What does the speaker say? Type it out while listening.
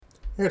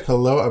Alright,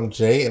 hello, I'm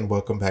Jay, and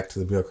welcome back to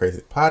the Be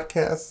Crazy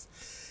podcast.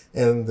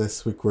 And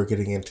this week we're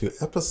getting into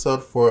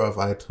episode 4 of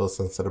I Told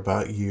Sunset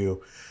About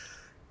You.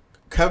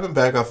 Coming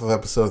back off of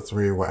episode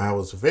 3 where I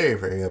was very,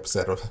 very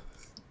upset.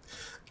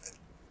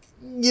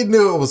 You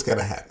knew it was going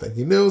to happen.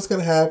 You knew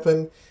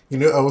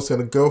I was going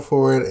to go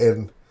for it,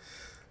 and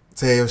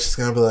Jay was just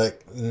going to be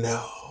like,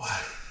 no.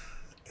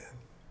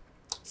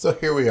 So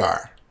here we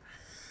are.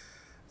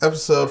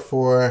 Episode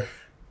 4.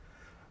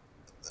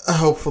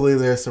 Hopefully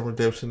there's some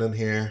redemption in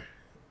here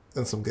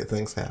and some good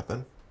things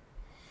happen.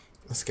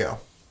 Let's go.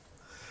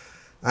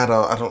 I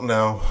don't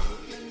know.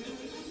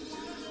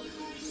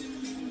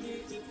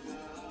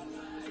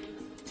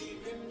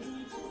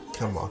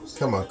 Come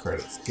on,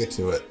 credits. Get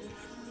to it.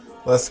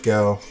 Let's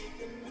go.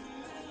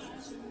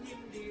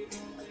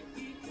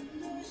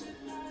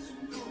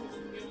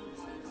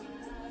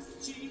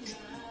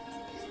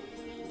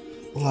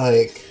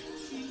 Like,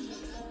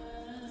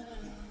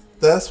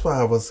 that's why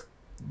I was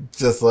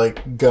just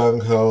like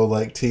gung ho,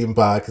 like Team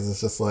Ba, because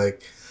it's just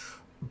like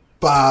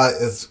Ba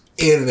is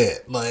in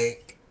it,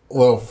 like,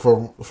 well,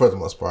 for the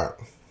most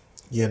part,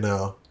 you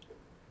know.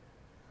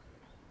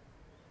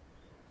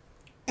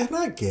 And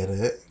I get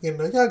it,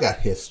 y'all got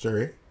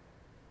history.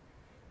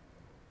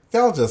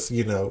 Y'all just,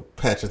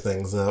 patching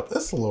things up.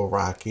 It's a little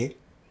rocky.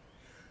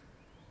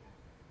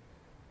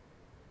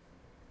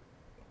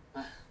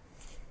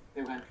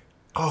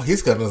 Oh,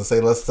 he's gonna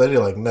say let's study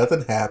like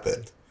nothing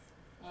happened.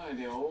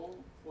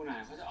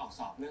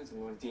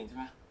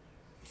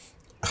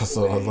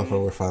 Also, I love how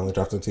we finally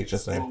dropped the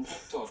teacher's name.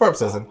 Forbes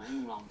says it.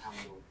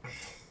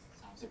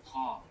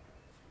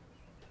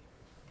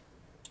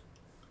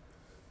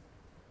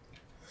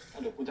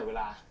 เดี๋ยวกูจับเว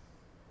ลา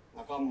แ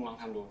ล้วก็มึงลอง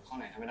ทำดูข้อไ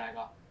หนทำไม่ได้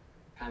ก็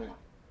ข้ามไปก่อน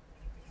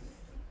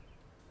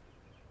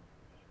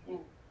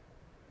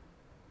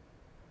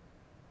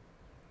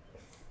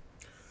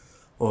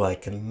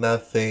Like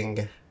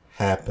nothing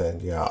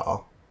happened,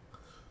 y'all.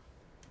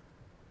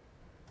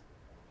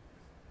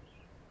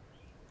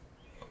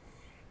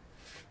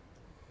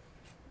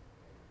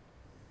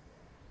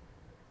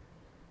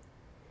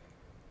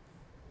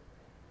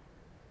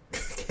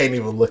 Can't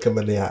even look him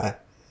in the eye.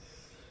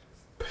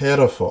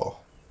 Pitiful.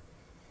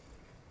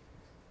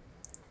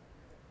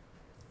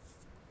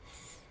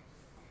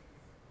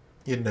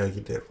 You know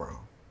you did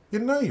wrong. You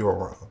know you were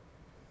wrong.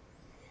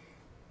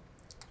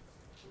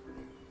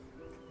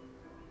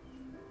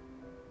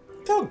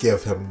 Don't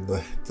give him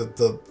the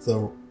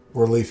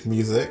relief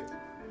music.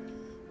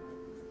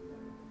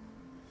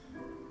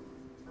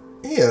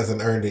 He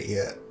hasn't earned it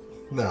yet.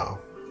 No.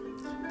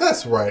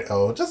 That's right,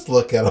 oh. Just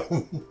look at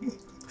him.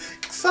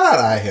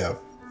 Side-eye him.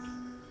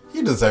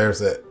 He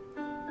deserves it.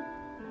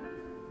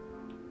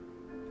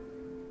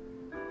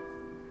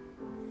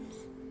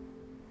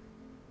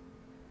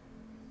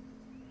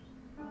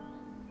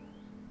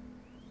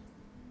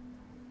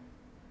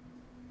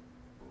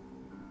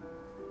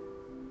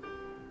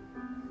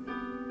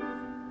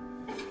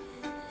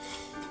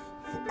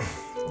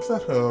 Is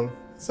that him?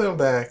 Send him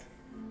back.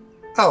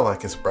 I don't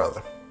like his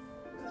brother.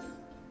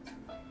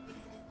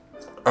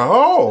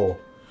 Oh!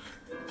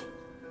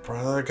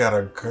 Brother got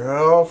a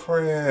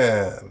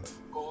girlfriend.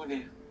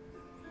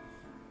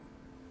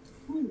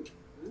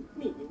 ไ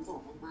ม่เห็นบอก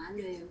อาม่าเ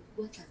ลย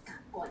ว่าจะกลั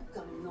บก่อนก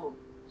ำหนด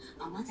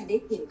อาม่าจะได้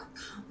เตรียมกับ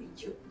ข้าวไป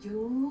เยอ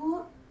ะ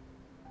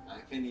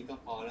ๆ แค่นี้ก็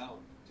พอแล้ว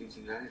จริ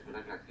งๆแล้วเหตุผล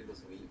หลักๆที่โร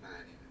สวีมา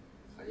เนี่ย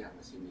เขาอยากม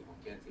าชิมมีของ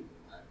แก้มฝีมือ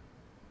มา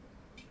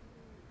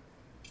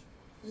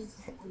อีส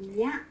องคนเ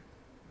นี้ย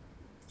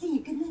จะหยิ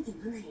บกันเรื่องถึง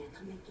เมื่อไหร่อะท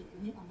ำไมเก็บไว้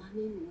ให้อาม่าไ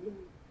ม่รู้เลย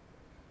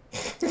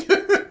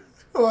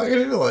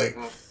Like,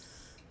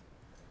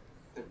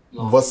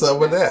 what's up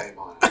with that?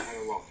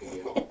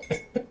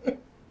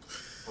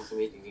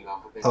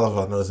 I love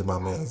how nosy my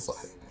man's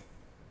like.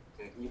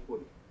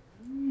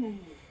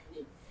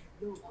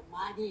 ลูกอา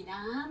ม่าดีนะ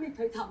ไม่เค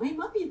ยทำให้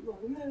ม่าผิดหวั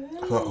งเลย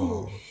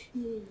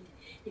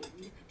เดี๋ยว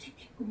นี้แ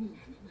ค่กูมีหล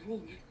านอาม่าเลย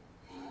นะ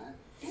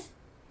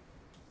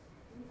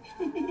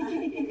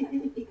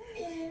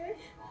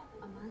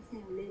อาม่าแซ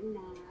วเล่นน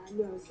ะเ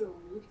ดี๋ยวสง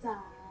จั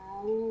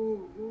ง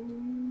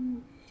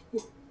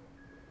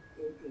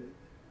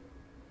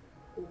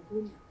กูพู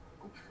ด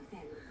ก็พาแฟ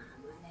นมาหา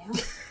มาแล้ว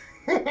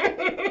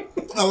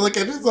I'm like,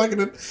 I just talking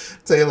to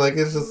say like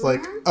it's just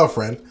like a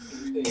friend.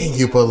 Can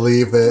you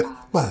believe it?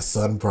 My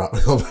son brought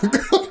me home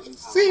to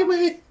see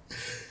me.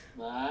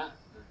 อ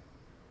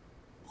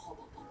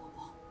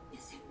ย่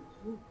าแซว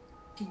น้อง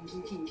กินอย่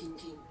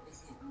า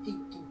แซวกิ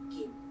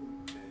น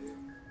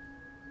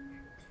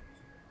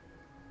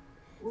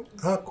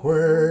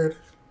Awkward.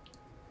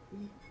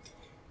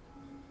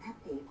 ถ้า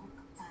เต๋พบ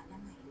กับจานเมื่อ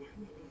ไหร่นะ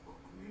อย่าลืมบอก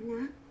อาม่า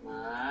น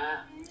ะ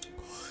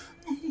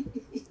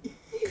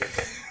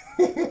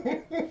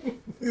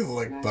He's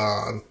like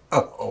Don.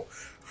 Oh,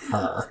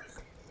 her.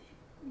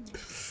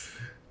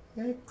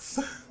 Yikes.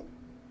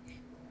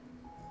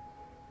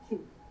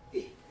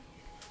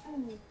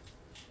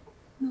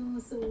 โน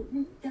โซ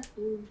มิตะ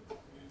ปู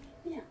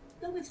เนี่ย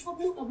ต้องไปชอบ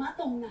ลูกอาม่า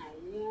ตรงไหน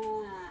อ่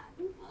ะ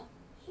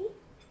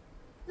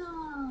ก็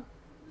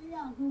ไม่อย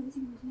ากรู้จ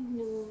ริงๆเ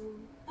น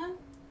อะ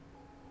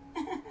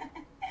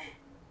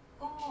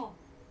ก็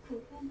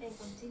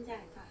ซินใจ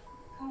ค่ะ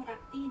เข้ารั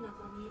กตี้โนโ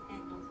ซมิแต่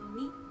โนโซ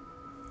มิ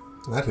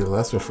Not he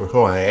loves me for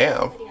who I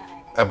am. ไม่ได้อะไร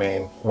กัน I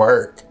mean,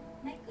 work.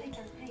 ไม่เคยท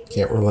ำให้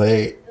Can't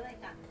relate. ด้วย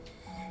กัน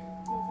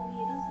โนโซ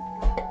มิรู้สึก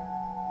ว่า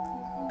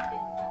คุณเป็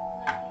น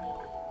ฝั่งเ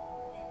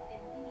พื่อนที่ดีและเป็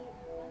นที่ดี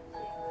เหมือนเ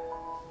พื่อน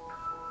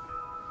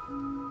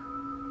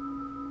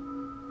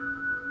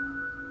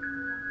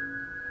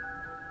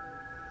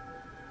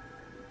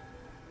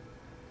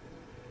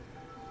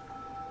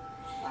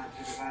เคย บ้าน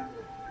ที่บ้านเล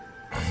ย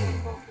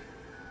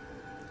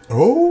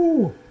Oh.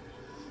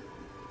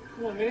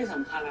 มันไม่ได้ส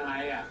ำคัญอะไร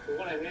อ่ะกู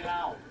ก็เลยไม่เล่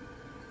า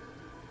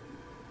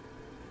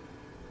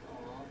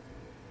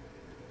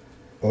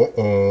อ๋อ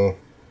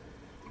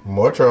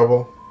More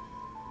trouble.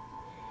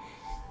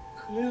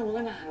 คือเรื่องมัน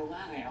ก็นานม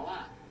ากแล้วอ่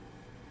ะ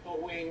ตัว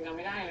กูเองจำไ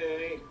ม่ได้เล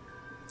ย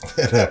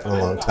It happened a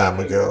long time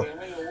ยัง ago.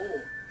 ไม่รู้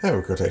Have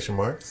quotation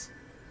marks.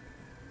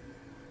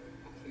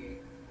 โอเค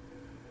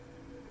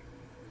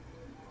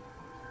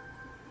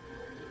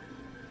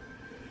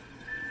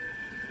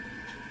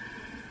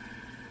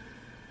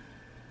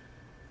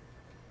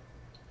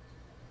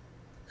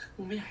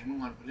กูไม่อยากให้มึง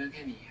งอนกับเรื่องแ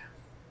ค่นี้อะ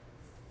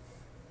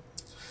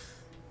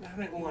แล้วทำ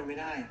ไมกูงอนไม่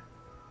ได้อะ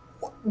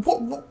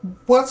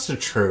What's the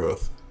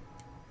truth?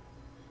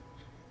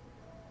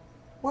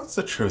 What's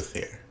the truth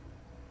here?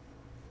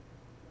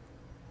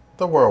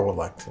 The world would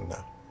like to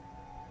know.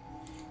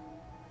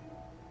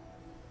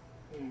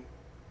 อืม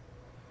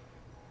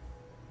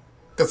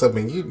Because, I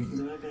mean, you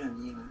จะไม่เป็นแบบ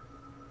นี้นะ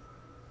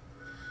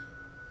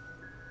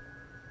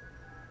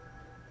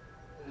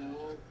แล้ว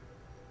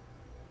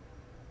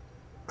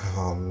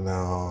oh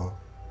no.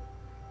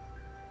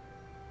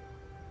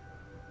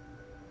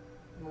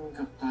 มึง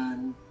กับตาล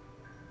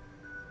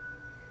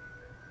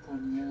ตอน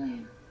นี้ยังไง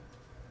อะ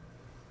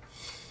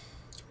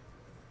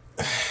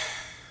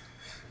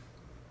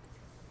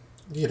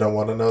You don't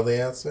want to know the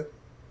answer?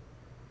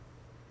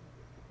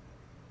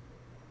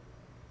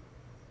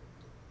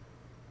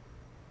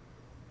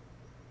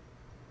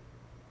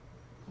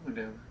 ก็เหมือนเ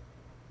ดิม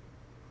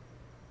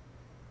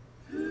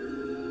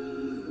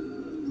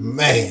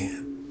Man.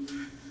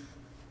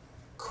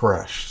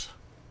 Crushed.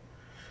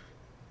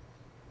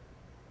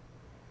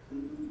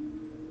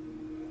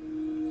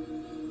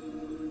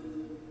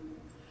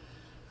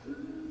 โ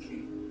อเค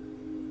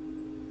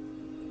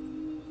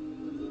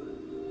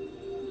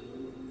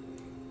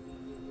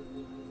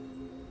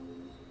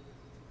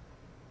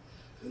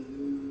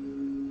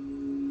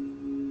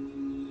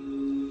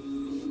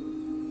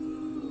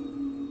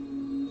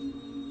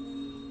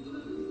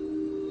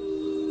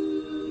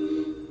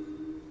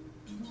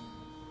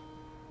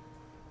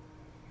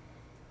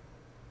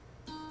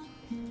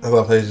I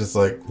love how he's just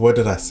like, what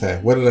did I say?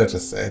 What did I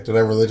just say? Did I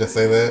really just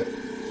say that?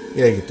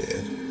 Yeah, you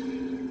did.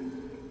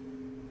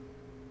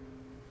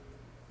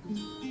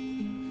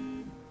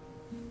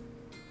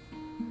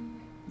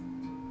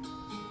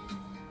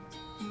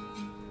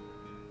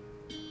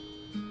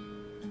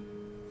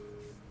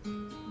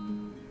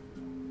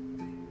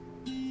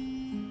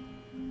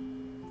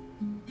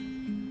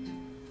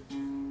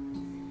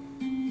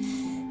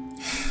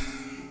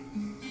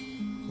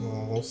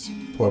 Oh,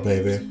 poor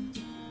baby.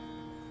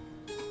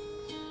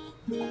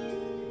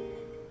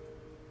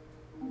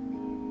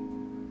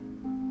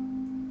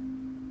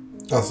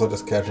 Also,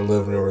 just casual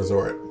living in a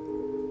resort.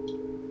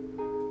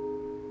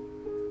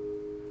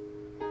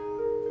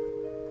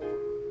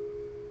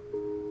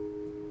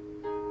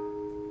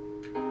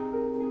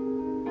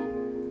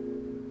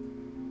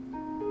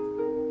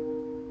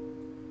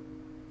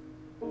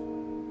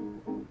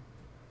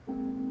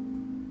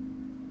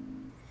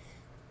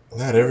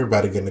 Not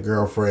everybody getting a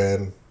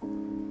girlfriend.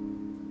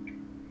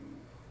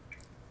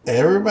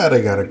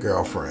 Everybody got a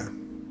girlfriend.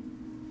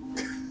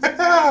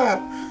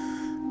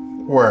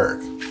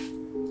 Work.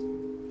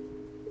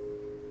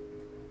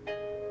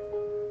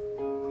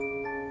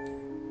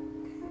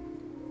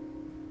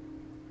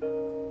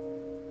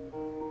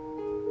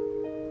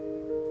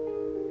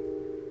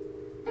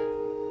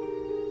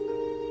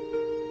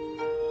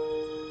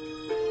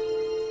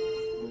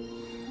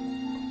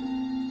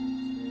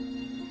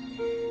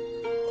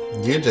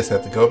 You just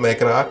had to go make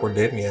it awkward,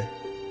 didn't you?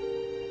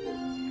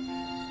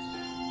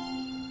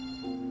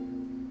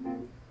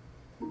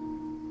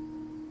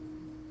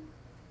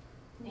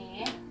 เอ๋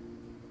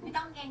ไม่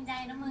ต้องเกรงใจ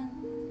นะมึง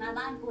มา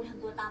บ้านกูท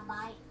ำตัวตามใบ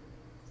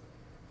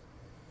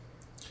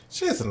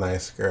She's a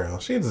nice girl.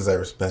 She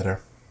deserves better.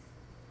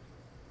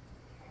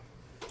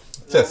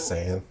 Just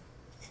saying.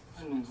 เ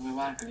พื่อนมึงเขาไป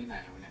วาดกันที่ไหน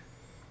วะเนี่ย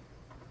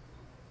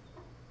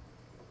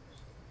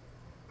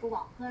กูบ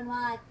อกเพื่อนว่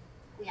า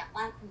กูอยากว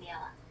าดคนเดียว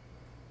อ่ะ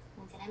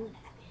มึงจะได้มือ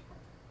ถัดไหม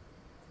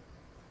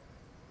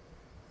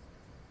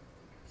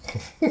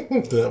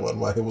That one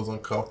why he was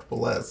uncomfortable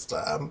last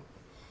time.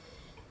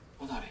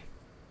 พูดต่อดิ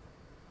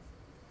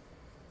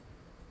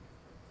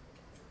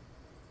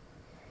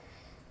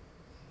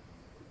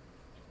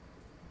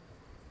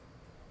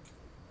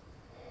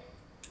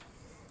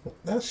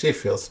Now she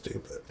feels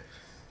stupid.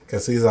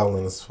 Because he's all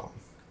in his phone.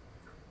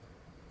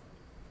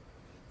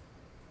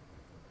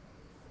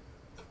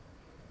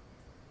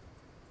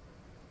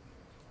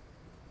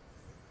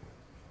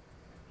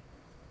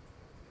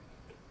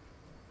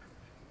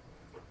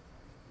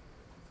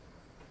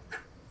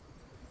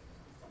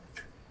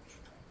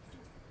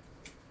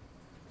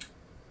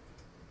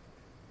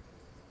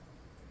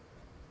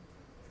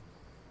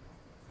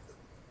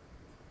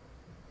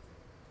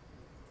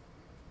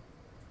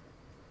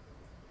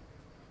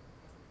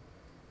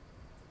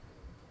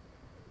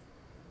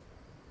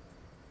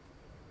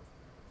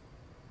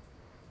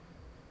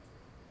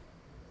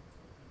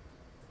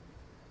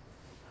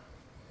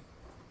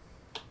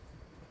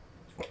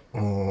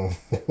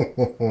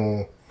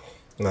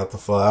 Not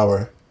the flower.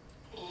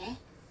 เอ๋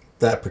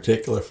That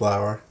particular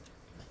flower.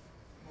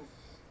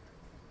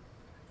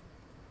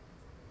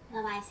 ร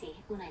ะบายสีใ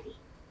ห้กูหน่อยดิ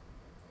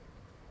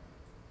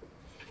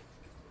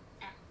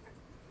อ่ะ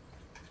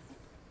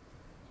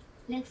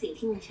เลือกสี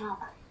ที่มึงชอบ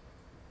อ่ะ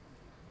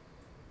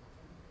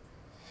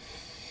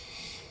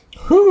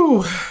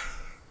Whew.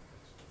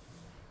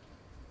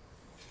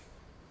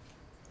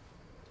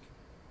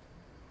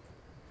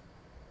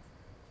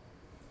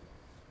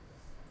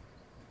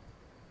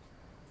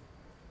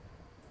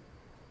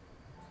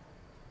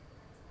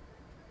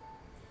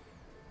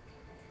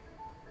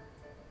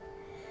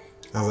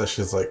 I was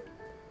she's like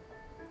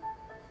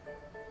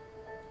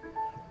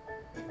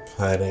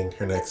planning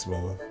her next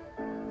move.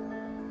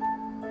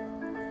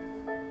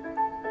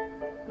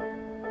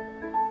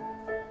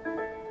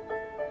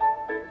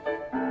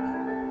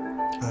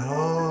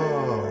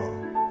 Oh.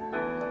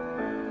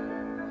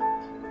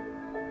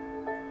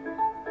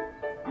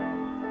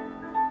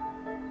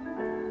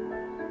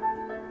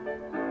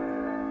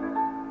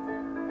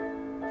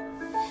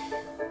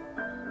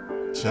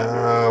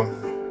 Ciao.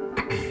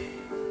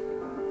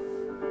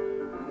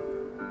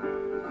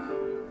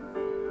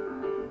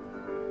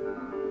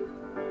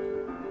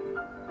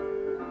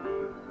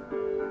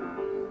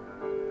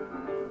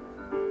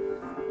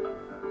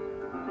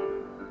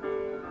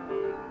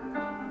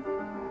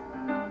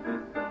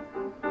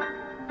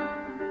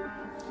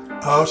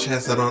 Oh, she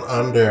has it on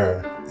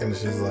under. And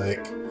she's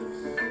like,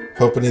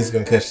 hoping he's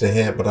going to catch the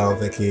hint, but I don't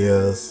think he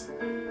is.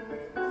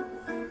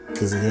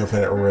 Because he's going to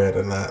paint it red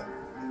and not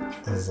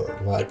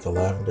like the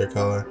lavender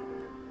color.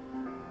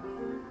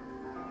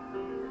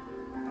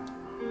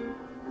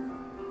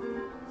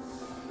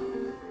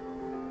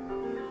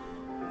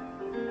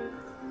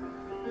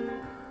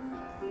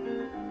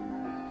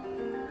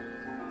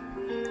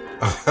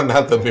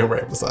 Not them being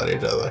right beside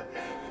each other.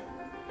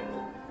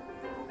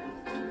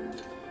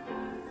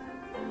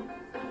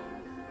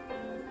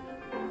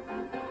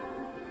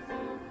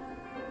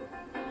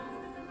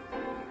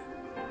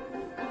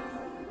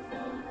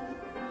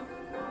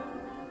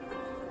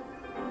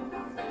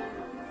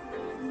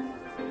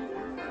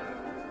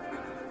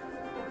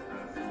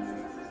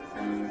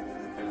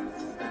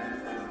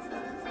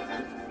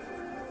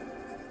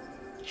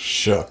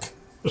 Shook.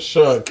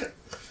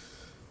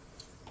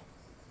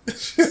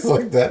 She's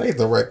like, that ain't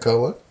the right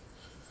color.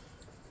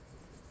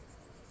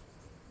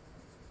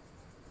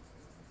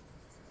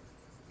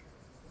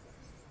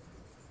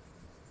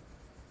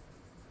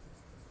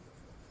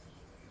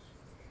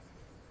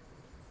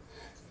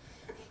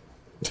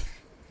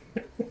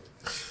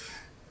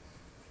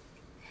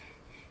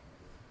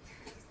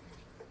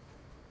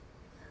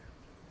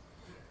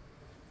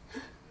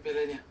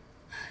 Belenya.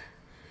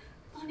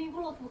 ตอนนี้กู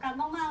หลบโฟกัส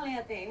มากๆเลยอ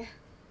ะเต๋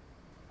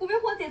กูไม่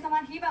ควรเสียสมา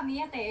ธิแบบนี้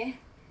อะเต๋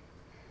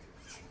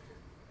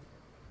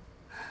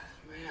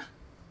Maya.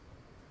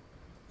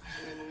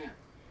 Kaya mo niya.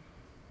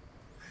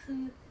 คื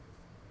อ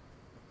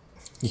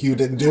You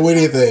didn't do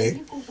anything.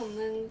 ที่กูกับ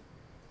มึง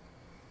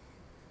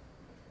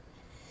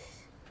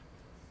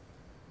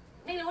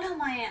ไม่รู้ทำ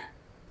ไมอะ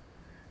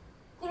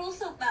กูรู้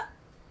สึกแบบ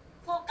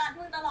โฟกัส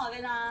มึงตลอดเว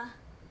ลา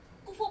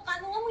กูโฟกัส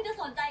มึงว่ามึงจะ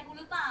สนใจกู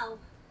หรือเปล่า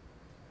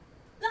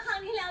แล้วครั้ง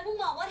ที่แล้วมึง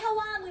บอกว่าถ้า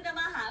ว่ามึงจะ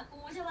มาหากู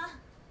ใช่ปะ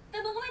แต่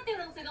มึงก็ไม่ติว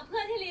หนังสือกับเพื่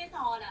อนที่รีส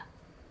อร์ทอะ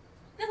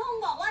แล้วพอมึง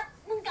บอกว่า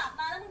มึงกลับ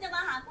มาแล้วมึงจะม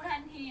าหากูทั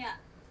นทีอะ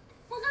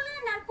มึงก็เลื่อ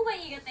นนัดกูไป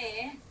อีกอะเต๋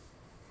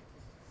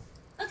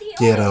แล้วทีโอ้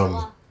โห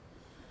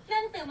เรื่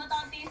องตื่นมาตอ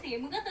นตี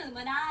 4มึงก็ตื่นม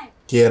าได้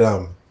Get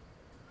him.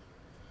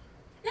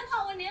 แล้วพอ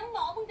วันนี้มึงบ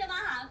อกว่ามึงจะมา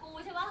หากู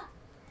ใช่ปะ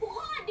กูโค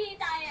ตรดี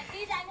ใจอ่ะ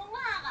ดีใจ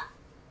มากๆอ่ะ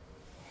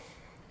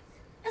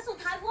แต่สุด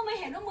ท้ายกูก็ไม่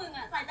เห็นว่ามึง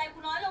อ่ะใส่ใจกู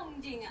น้อยลงจ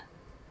ริงๆอ่ะ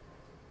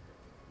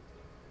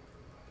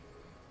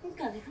มึงเ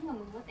กิดอะไรขึ้นกับ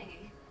มึงวะเต๋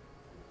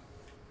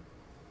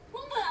มึ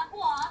งเบื่อกู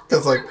เหรอ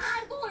 'Cause, like, มึงรำคา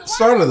ญกูหรือว่า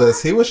Start of this,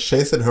 he was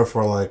chasing her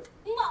for like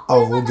มึงบอ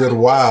ก a good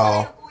while.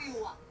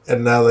 And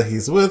now that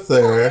he's with กู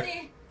her, ดิ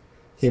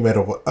he made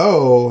a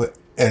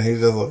and he's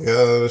just like,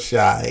 oh,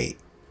 shy.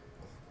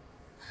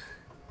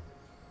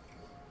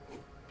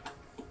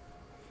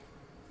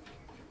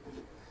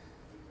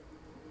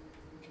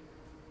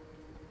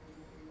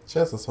 She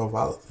has this whole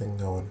Violet thing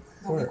going.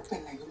 เราไม่ Work. เป็น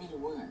อะไรก็ไม่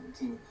รู้อ่ะ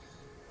จริง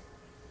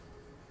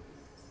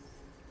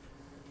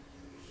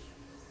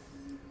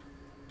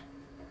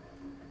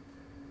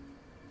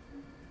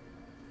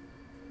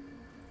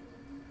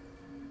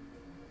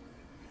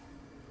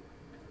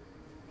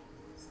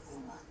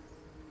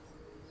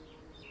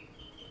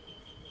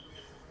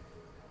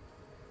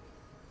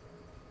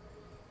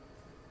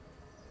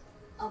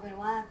เอาเป็น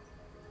ว่า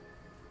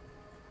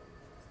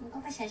มึงก็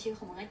ไปใช้ชีวิต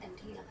ของมึงให้เต็ม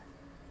ที่แล้วกัน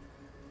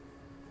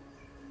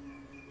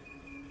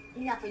มึ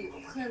งอยากไปอยู่กั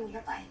บเพื่อนมึง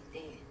ก็ไปเ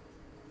ต๋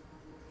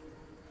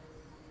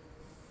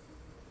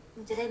มึ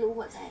งจะได้รู้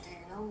หัวใจตัวเอ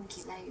งว่ามึงคิ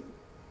ดอะไรอยู่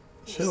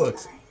She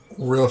looks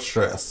real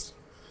stressed.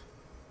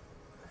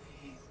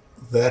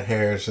 That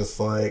hair is just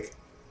like,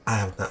 I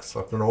have not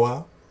slept in a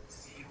while.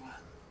 สิว่ะ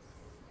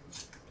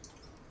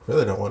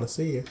Really don't want to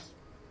see you.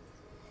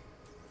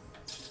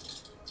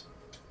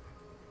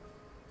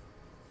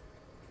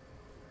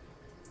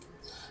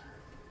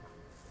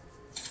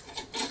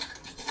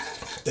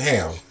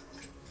 Damn.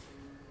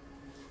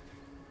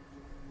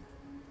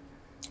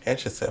 And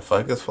she said,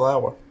 fuck his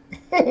flower.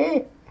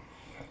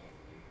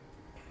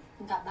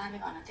 มึงกลับบ้านไป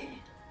ก่อนนะเต้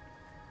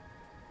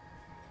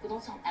กูต้อ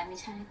งส่งแอดมิช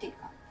ชั่นให้ติด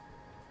ก่อน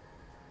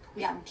ทุก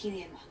อย่างที่เ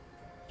รียนว่ะ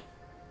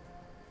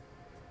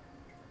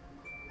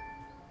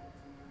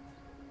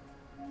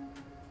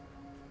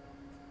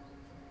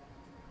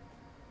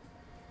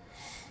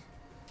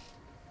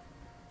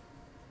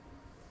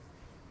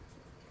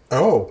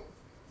Oh.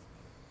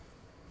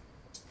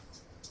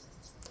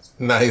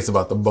 Now he's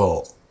about to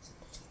bolt.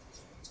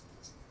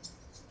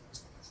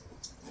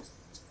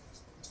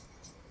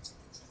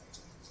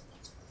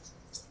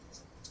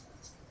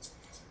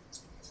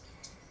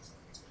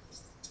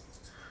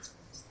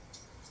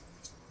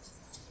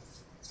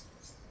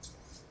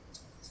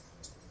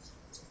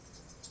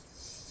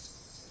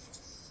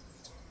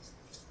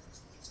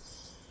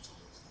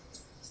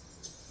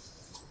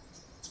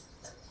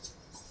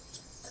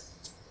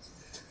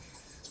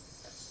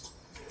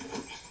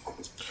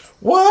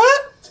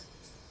 What?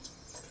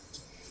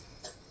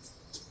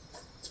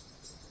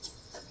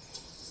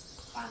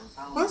 ต่างเศ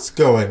ร้า What's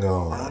going แล้ว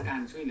on? กา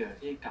รช่วยเหลือ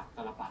ที่กลับต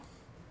ลปัด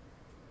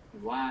ห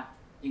รือว่า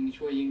ยิ่ง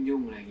ช่วยยิ่งยุ่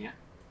งอะไรเงี้ย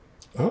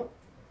Oh.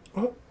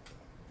 Oh.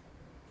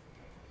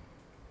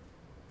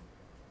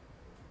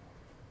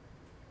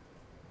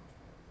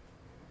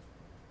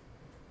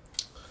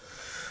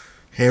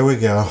 Here we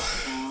go. แล้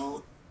ว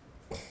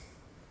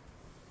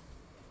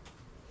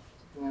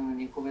ทำไมวัน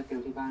นี้กูไปติว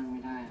ที่บ้านไ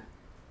ม่ได้อะ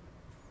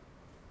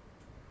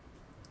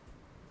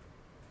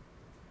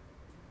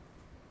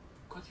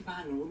ก็ที่บ้า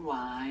นมันวุ่นว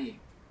าย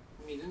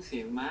มีทั้งเสี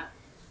ยงมะ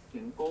เสี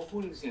ยงโก้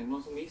พุ่นเสียงโน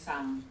ซุมิซั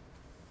ง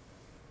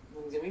มึ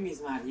งจะไม่มี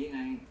สมาธิไ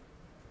ง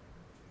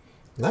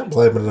Not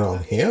blaming it on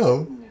him.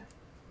 เนี่ย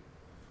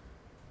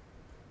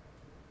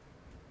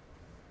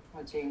เอ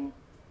าจริง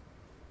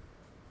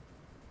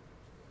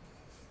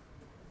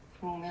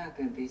ช่วงไม่อยาก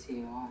ตื่นตีสี่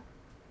แล้วอ่ะ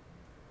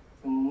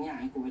มึงไม่อยาก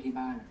ให้กูไปที่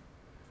บ้านอ่ะ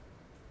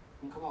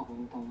มึงก็บอกกู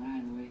ตรงๆได้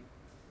นะเว้ย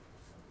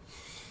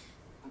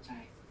เข้าใจ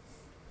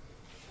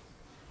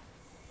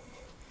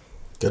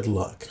Good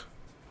luck.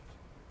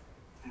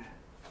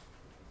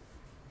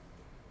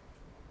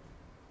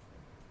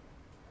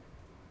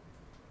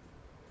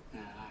 อ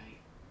ะไร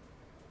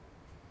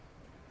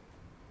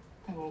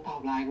แต่มึงตอ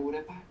บไลน์กูไ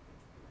ด้ปะ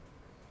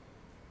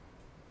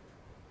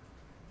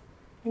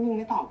นี่มึง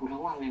ไม่ตอบกูทั้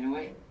งวันเลยนะเ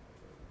ว้ย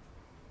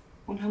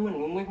มึงทำเหมือน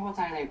มึงไม่พอใ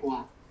จอะไรกูอ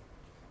ะ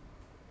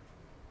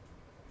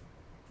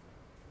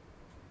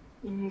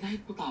มึงจะให้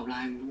กูตอบไล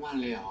น์มึงทุกวัน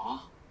เลยเหรอ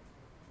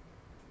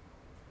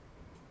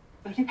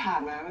แล้วที่ผ่า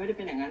นมาไม่ได้เ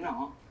ป็นอย่างนั้นหรอ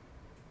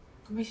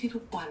ก็ไม่ใช่ทุ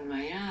กวันไหม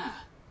อะ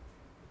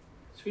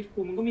ชีวิตกู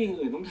มันก็มีอย่าง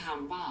อื่นต้องท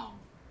ำเปล่า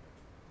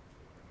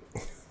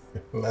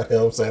Not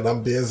him saying I'm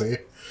busy.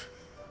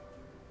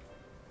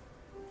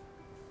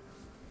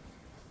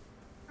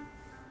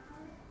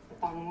 แต่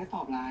ตอนมึงไม่ต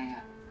อบไลน์อ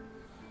ะ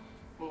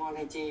มึงออนไ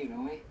อจีอยู่นะ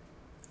เว้ย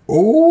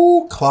Ooh,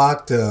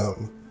 clocked him.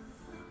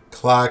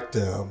 Clocked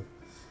him.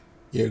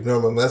 You ignore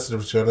my message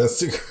on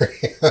Instagram.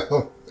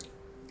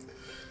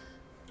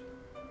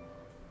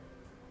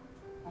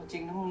 เอาจริ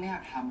งถ้ามึงไม่อย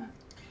ากทำอะ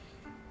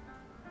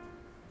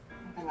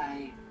ไม่เป็นไร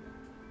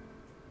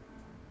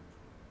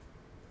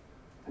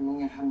แต่มึง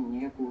อย่าทำอย่าง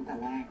นี้กับกูตั้งแต่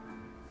แรก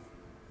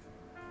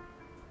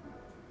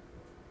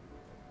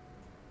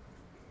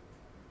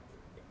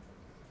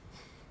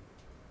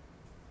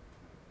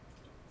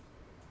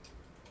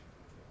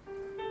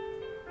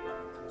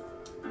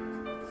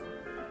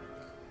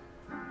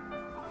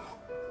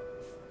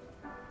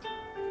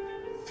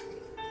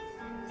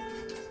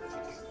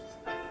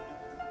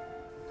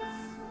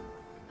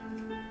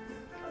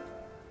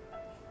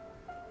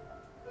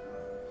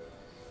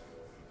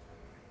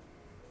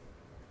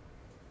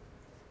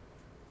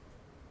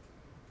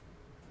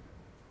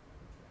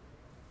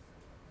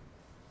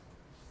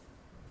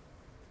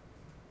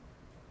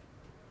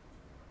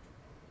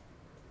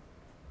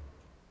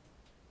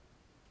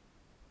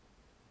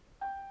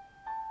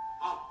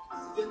好，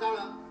时间到了，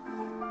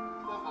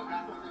放把它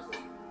放在手。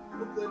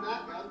ทุกคนนะ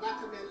เดี๋ยวนับ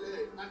คะแนนเล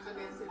ยนับคะแน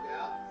นเสร็จแล้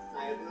วใ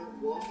ส่เรือ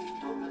หัวภูเ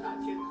ขากระดาษ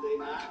เช่นเคย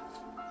นะ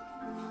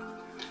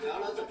เดี๋ยว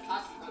เราจะพั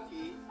ก10 นา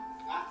ที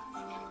นะ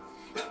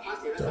เดี๋ยวพัก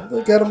เสร็จแล้ว Don't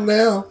look at him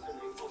now.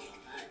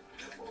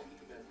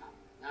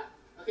 นะ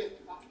โอเค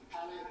พั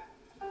กเลย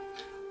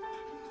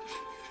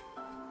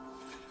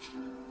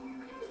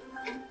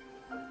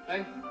เฮ้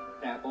ย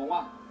แดกโป้งว่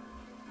ะ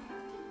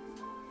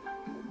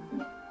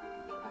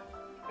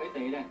เฮ้ยเ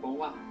ต๋แดกโป้ง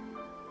ว่ะ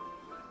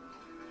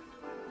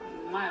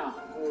ไม่ว่ะ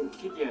กู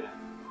ขี้เกียจอ่ะ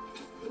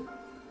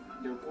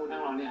เดี๋ยวกูนั่ง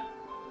รอเนี่ย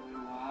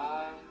ว้า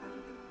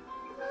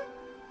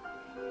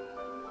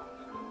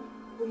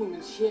พวกมึงมั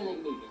นเชี่ยอะไร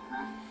กันอีกเนี่ยฮ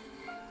ะ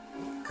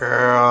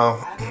Girl.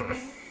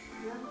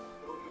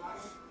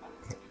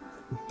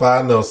 But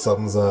I know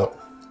something's up.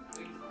 เ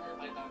ฮ้ยน่าจะไ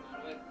ปตามนั้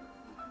นเว้ย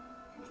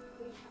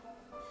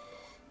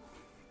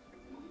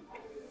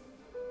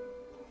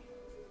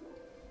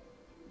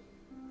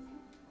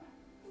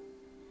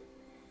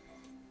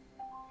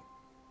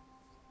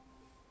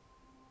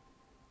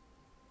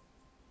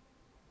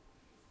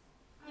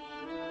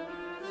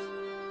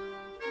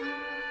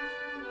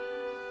เ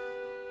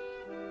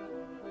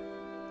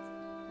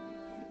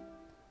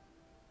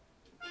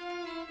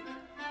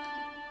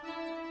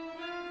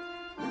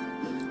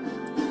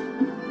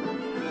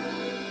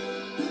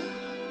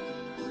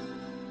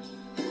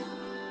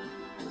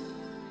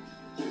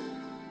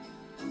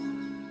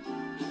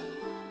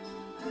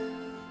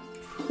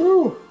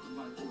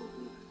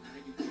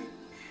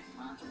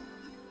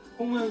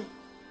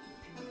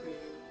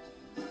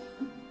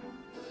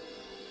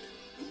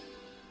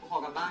ข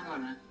อกลับบ้านก่อ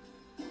นนะ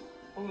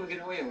พวกมึงกิน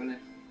โอเอ๋วกันเล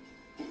ย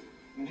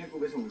มึงให้กู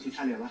ไปส่งที่ท่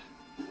าเรือปะ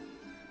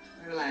ไ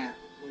ม่เป็นไรอ่ะ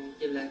มึง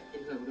กินเลยกิ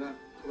นเผื่อกูด้วย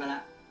กูไปละ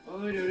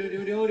เดี๋ย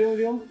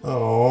วอ๋อ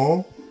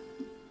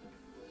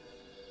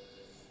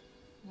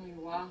อะไร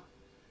วะ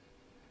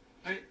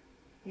เฮ้ย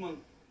พวกมึง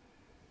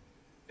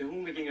เดี๋ยวพวก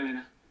มึงไปกินกันเลย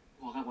นะ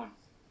ขอกลับก่อน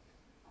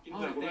กินเ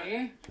ผื่อกูด้วย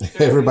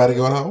everybody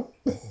going home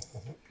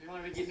ให้มั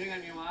นไปกินด้วยกัน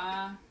ไงวะ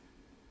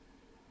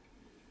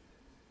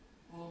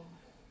โอ้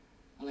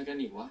อะไรกัน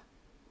อีกวะ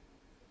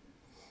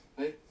เ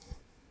ฮ้ย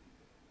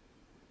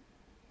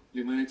หรื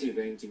อมันจะจีบไป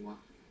จริงๆวะ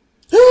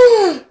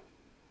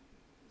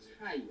ใ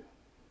ช่เหรอ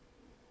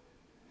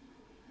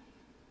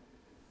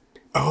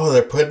Oh,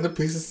 they're putting the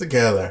pieces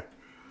together.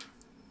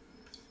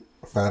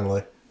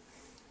 Finally.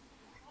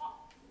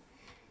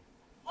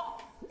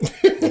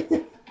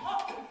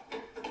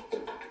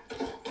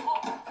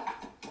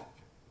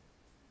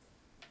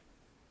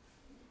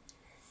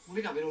 มึงไ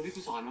ด้กลับไปโรงที่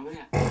กูสอนมาไหมเ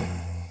นี่ย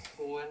ค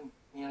วร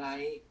มีอะไร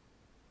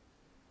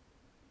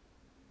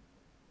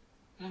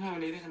แล้วทำไมวั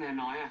นนี้ได้คะแนน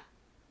น้อยอ่ะ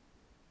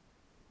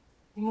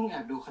นี่มึงแอ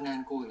บดูคะแนน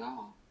กูอีกแล้วเห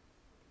รอ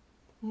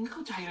มึงไม่เข้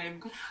าใจอะไรมึ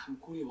งก็ถาม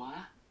กูดิวะ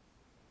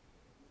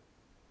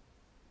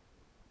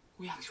กู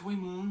อยากช่วย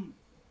มึง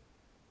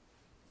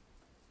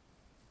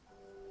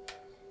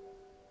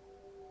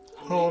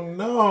Oh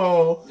no.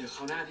 เดี๋ยวคร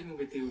าวหน้าที่มึง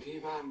ไปติวที่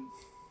บ้าน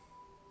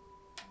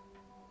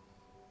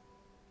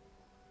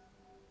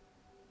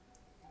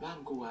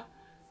กูอะ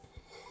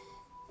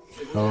เ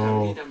ดี๋ยวกูจะหา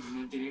วิธีจำสำน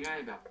วนจีนง่าย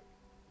ๆแบบ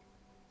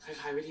คล้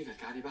ายๆวิธีแฟลช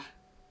การ์ดดีป่ะ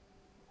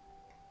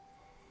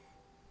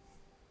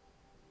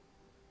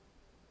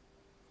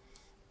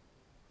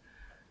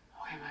โอ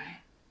เคไหม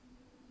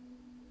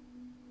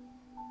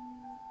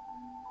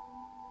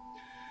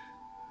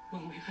มึ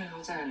งไม่เคยเข้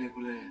าใจอะไร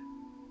กูเลยอะ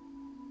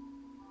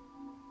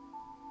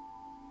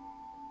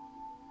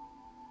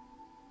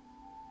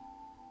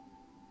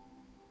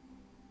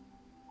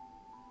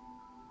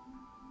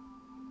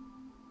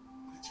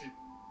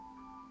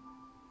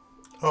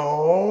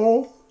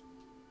Oh.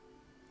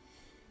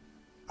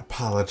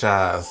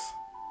 Apologize.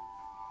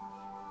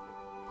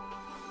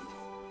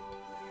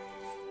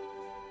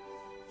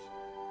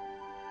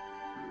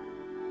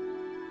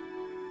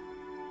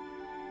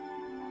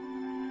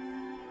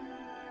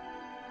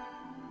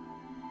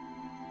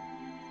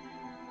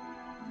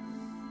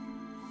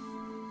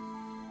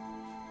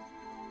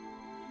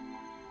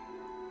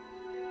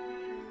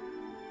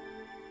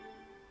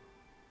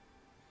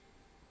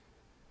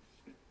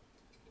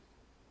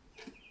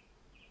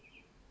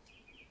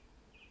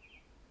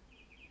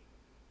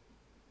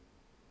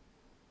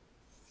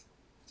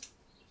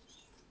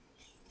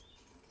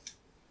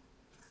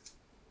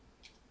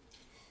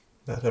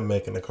 Not him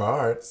making the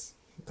cards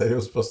that he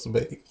was supposed to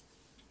make.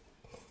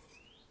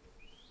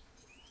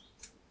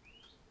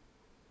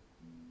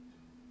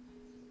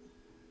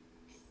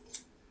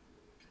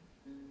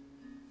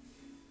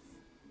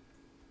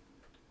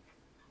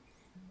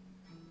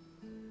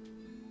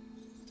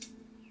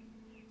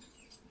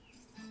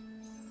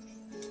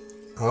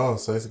 Oh,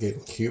 so he's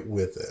getting cute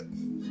with it.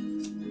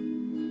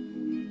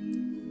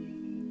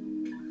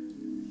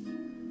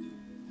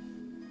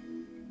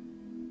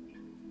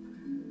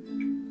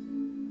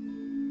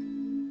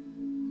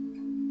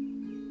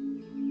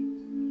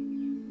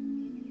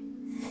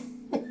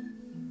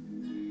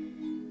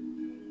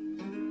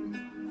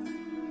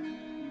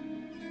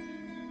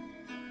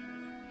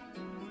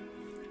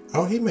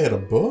 Oh, he made a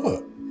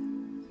book.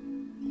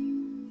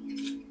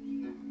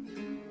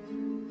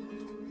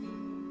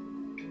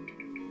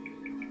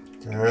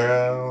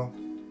 Girl.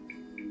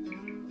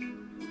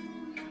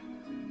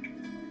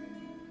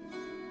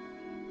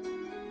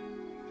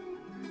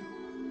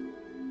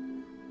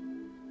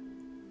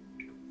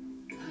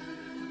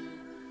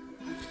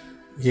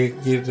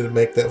 You didn't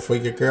make that for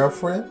your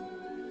girlfriend?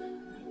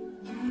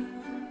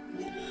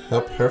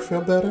 Help her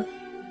feel better?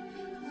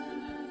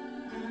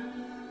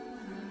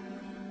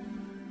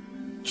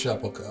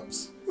 Chapel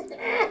cups.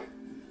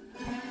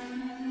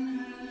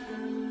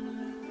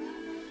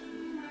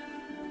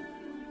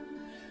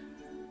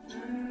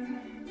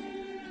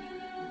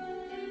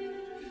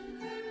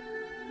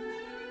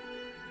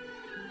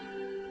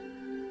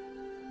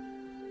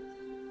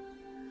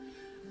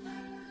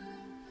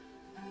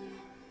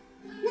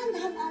นั่ง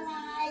ทำอะไร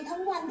ทั้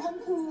งวันทั้ง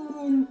คื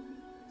น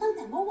ตั้งแ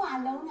ต่เมื่อวาน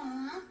แล้วนะ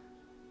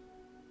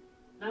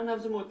นั่งท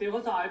ำสมุดติวข้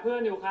อสอบให้เพื่อ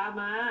นอยู่ครับ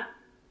มา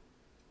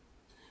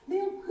เ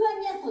รื่องเพื่อน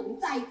เนี่ยสน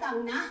ใจจัง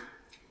นะ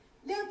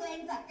เรื่องตัวเอ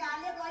งจัดการ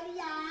เรียบร้อยหรื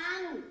อยัง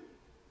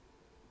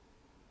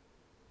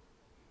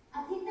อ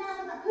าทิตย์หน้า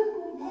ก็จะขึ้นก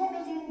รุงเทพไป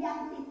ยืนยัน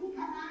สิทธิ์ที่ค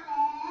ณะแ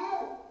ล้ว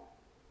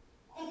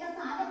เอกส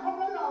ารจะครบ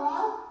แล้วเหรอ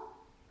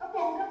กระเ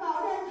ป๋า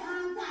เดินทา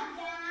งจัด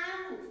ยัง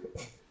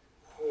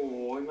โอ้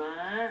ยมา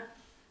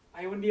ไป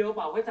วันเดียวเ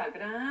ปล่าค่อยจัดก็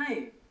ได้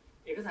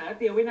เอกสารก็เ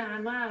ตรียมไว้นาน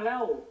มากแล้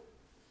ว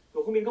ตั๋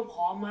วเครื่องบินก็พ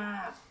ร้อมมา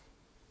ก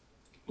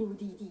ดู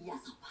ดีๆอย่า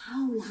สะเพร่า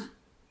ล่ะ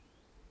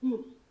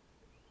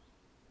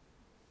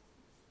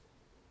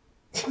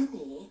พ่อเ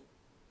ต๋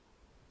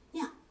เ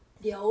นี่ย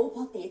เดี๋ยวพ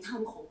อเต๋ท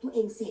ำของตัวเอ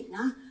งเสร็จน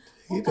ะ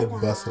He done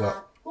busted up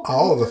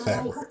all of the พวกผู้ชาย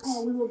ก็ fabrics. กอ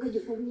งรวมกันอ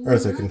ยู่ตรงนี้ Or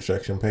is it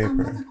construction อัน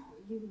น่า paper? จะขอ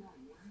ยืมหน่อย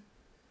นะ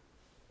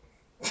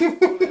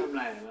ไม่ทำไ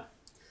รละ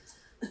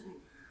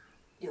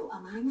เดี๋ยวอา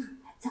ม่าน่ะ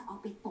จะเอา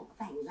ไปตก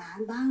แต่งร้าน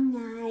บ้างไ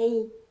ง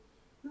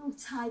ลูก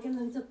ชายกำ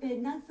ลังจะเป็น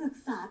นักศึก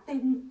ษาเต็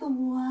มตั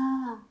ว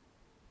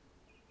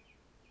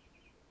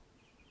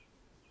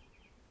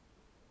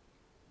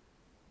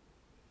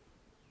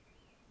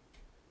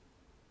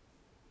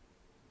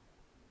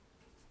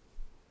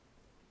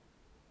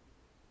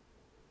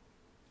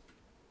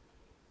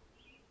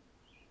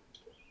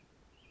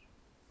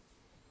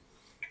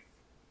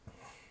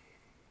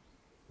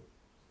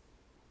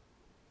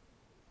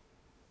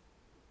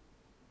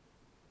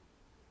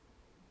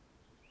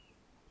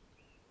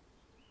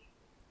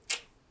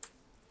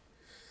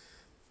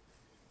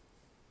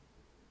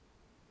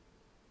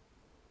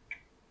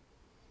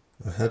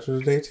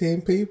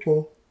 118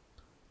 people.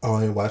 Oh,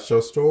 I watched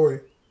your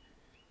story.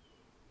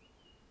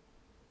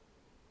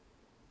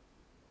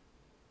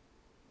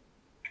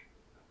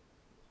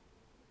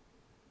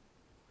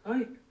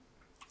 Hey.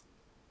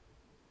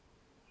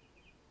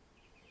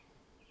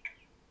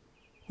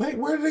 Wait,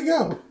 where did it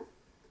go?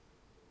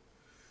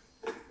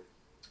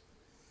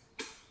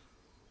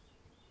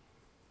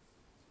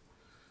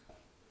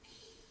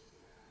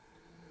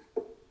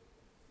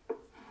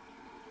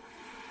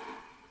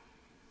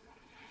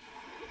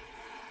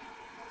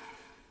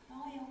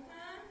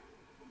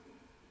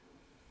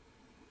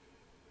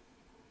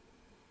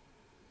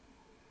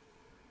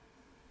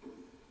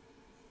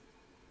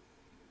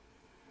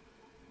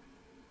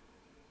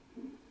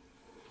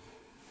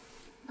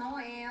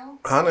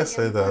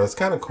 Honestly, though, it's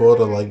kind of cool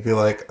to like be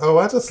like, oh,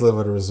 I just live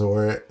at a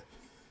resort.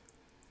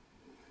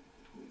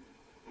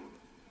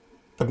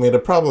 I mean,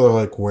 it probably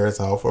like wears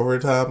off over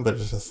time, but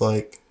it's just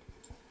like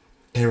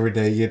every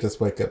day you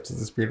just wake up to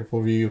this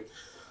beautiful view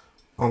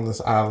on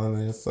this island,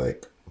 and it's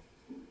like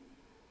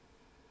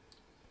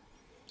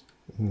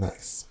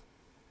nice.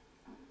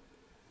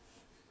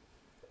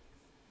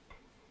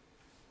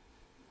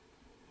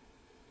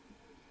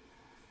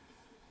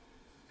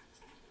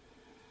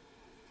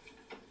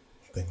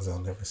 Things I'll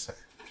never say.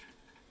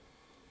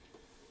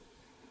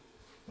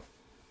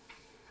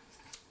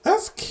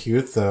 That's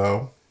cute,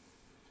 though.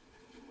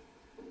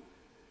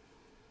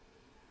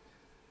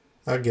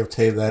 I'll give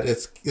Tay that.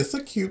 It's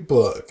a cute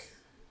book.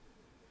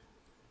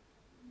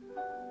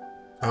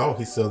 Oh,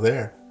 he's still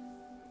there.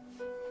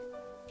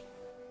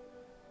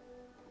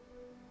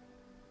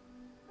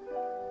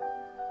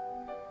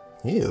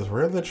 He is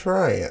really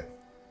trying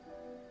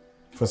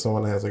for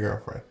someone that has a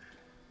girlfriend.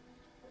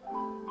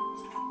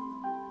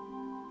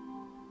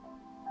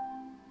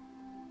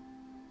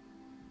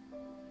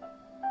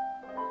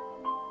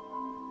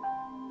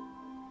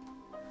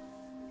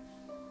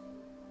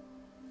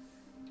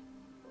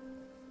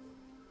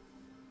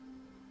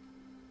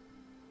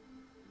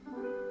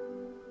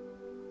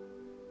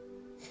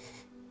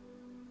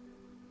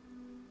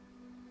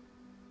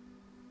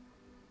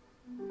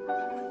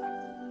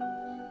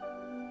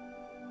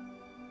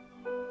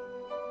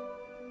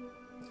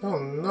 Oh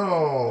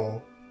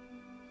no.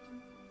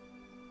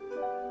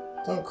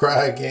 Don't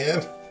cry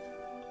again.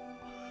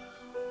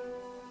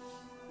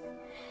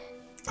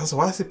 So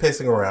why is he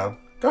pacing around?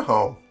 Go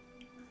home.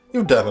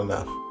 You've done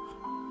enough.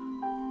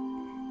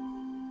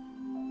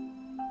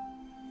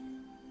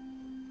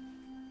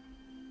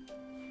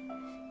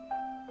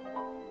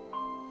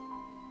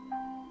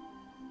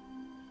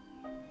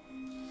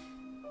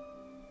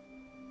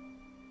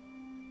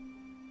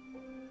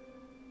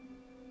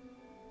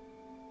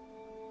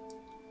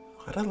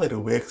 Why that lady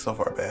wig so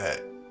far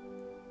bad?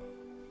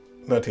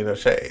 No tea, no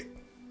shade.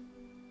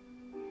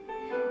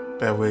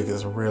 That wig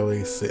is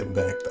really sitting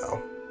back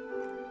though.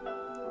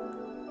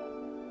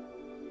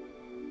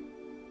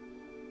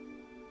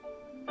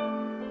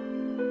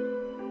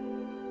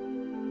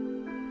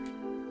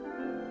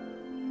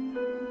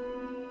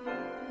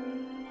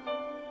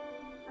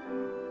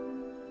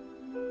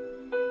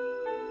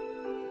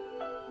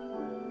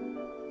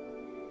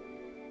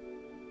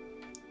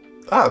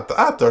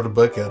 I'd throw the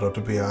book at her,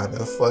 to be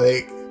honest.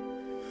 Like,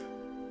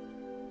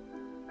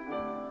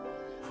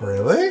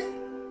 really?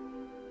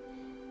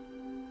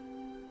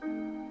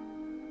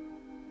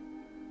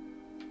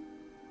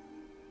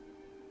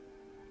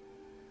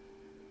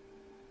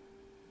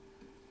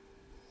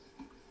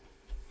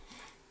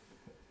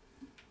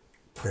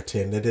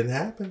 Pretend it didn't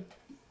happen.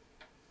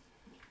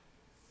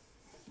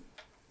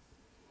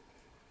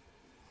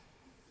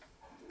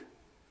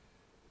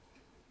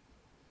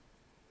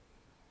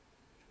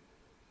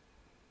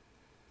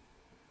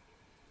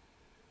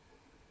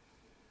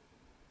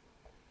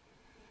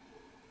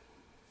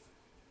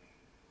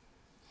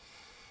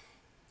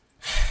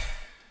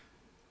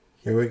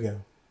 Here we go.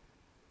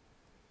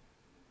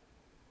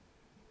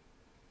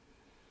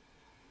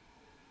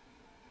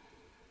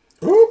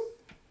 Oop!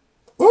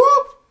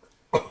 Oop!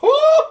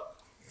 Oop!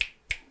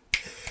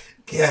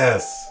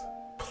 Yes.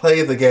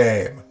 Play the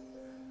game.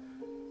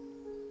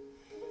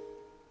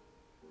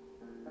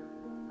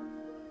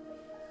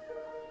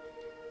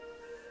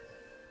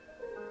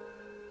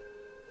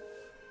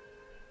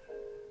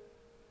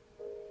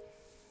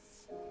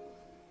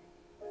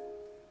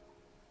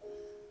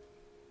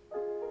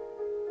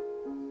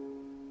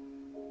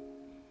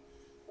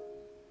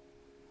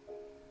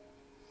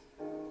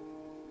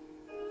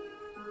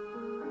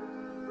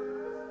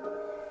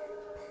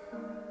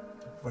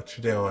 What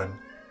you doing?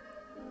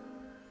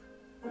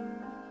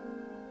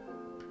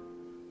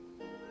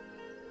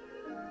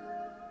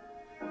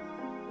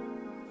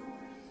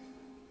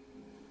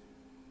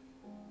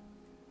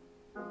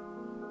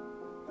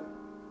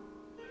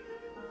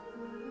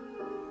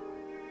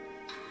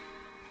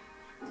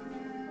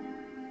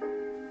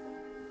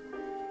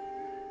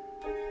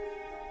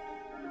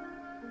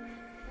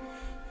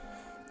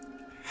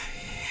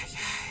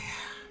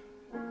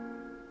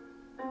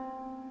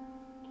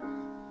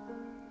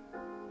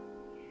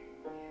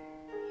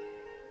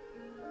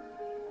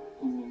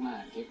มึงรู้ไหม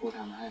ที่กูท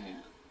ำให้อ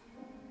ะ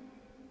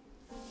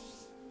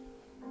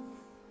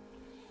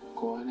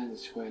กูว่าน่าจะ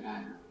ช่วยได้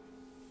นะ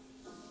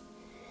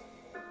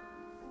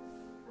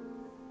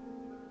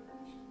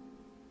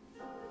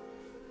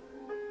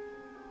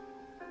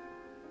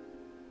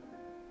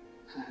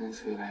หนัง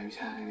สือรายวิช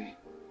าเลยดิ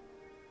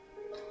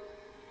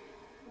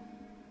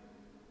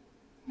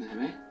เหนื่อย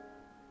ไหม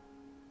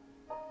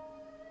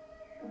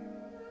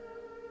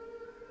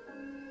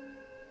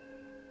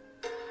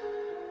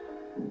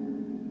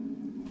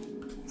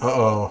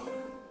Uh-oh.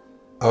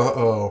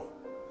 Uh-oh.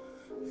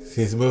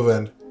 He's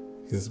moving.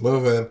 He's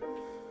moving.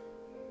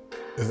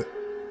 Is it...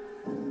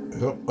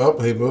 Oh,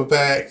 he moved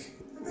back.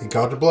 He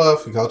called your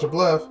bluff. He called your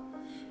bluff.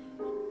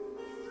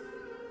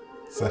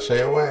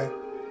 Sashay away.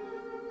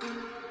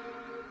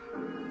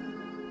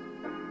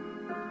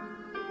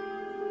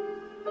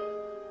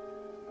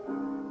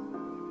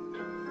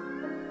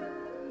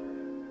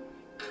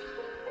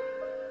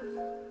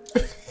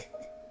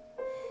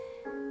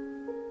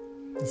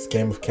 This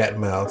game of cat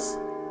and mouse.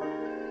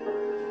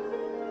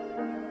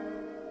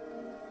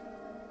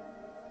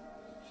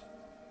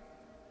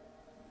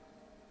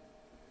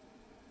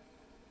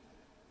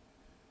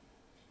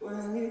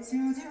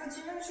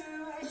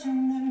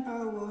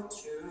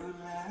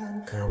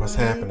 Girl, what's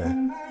happening?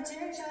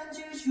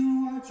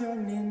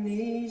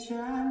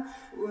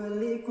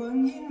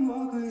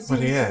 What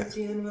are you at?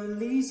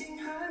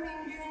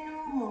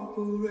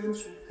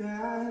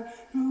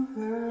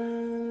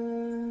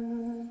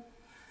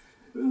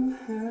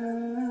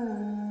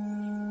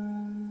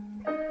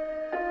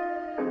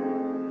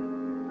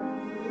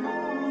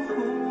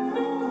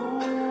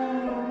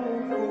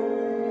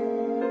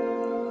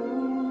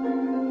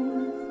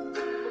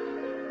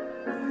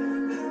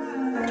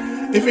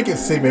 If you can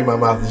see me, my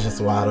mouth is just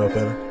wide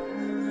open.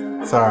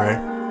 Sorry.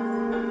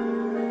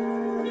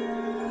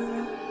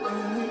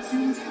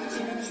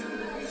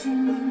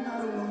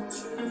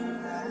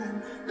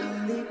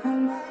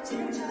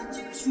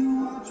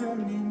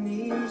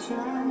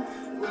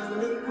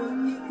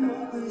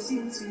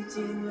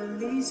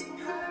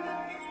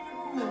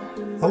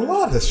 A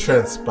lot has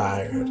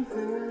transpired.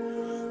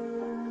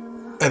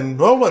 And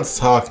no one's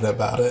talking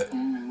about it.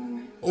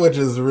 Which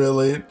is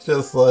really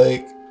just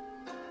like...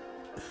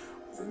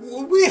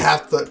 We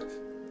have to...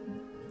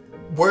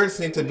 Words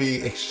need to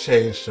be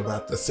exchanged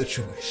about the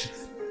situation.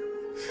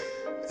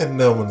 And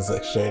no one's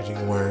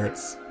exchanging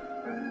words.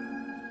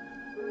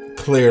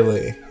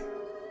 Clearly.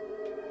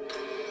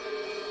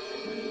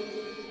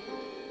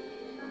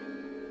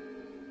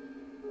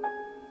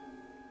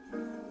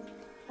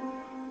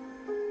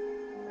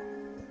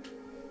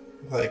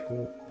 Like,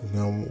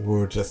 no,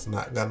 we're just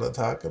not gonna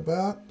talk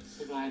about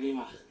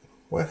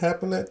what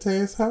happened at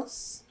Taya's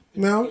house?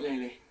 No?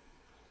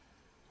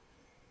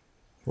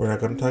 We're not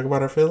gonna talk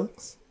about our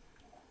feelings?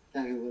 อย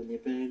ากอยู่แบบนี้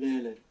ไปเรื่อย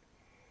ๆเลย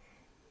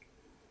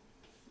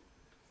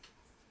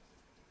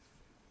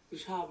กู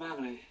ชอบมาก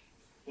เลย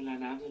เวลา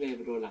น้ำทะเลม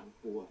าโดนหลัง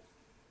กูอ่ะ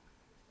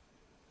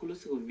กูรู้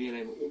สึกเหมือนมีอะไร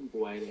มาอุ้มกู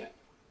ไว้เลยอ่ะ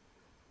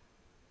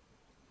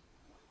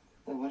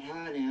แต่ว่าท่า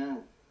เนี้ย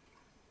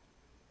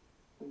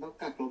มันต้อง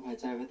กักลมหาย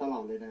ใจไว้ตลอ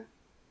ดเลยนะ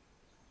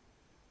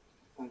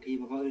บางที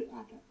มันก็อึด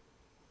อัดอ่ะ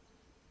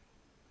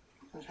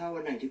ถ้าวั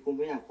นไหนที่กูไ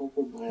ม่อยากควบ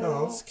คุมอะไรแล้ว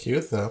Oh, that's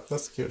cute though.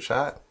 That's a cute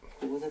shot.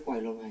 กูก็จะปล่อย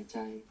ลมหายใจ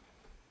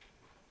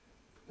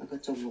แล้วก็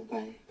จมลงไป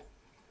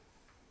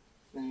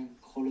แม่ง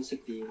เขารู้สึก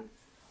ดีเลย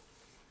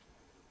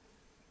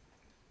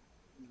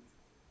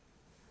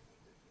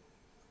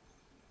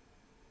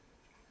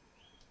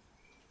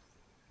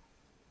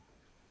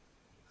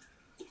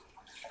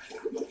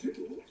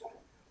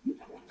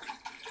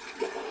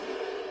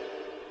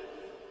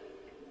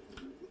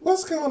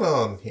What's going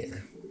on here?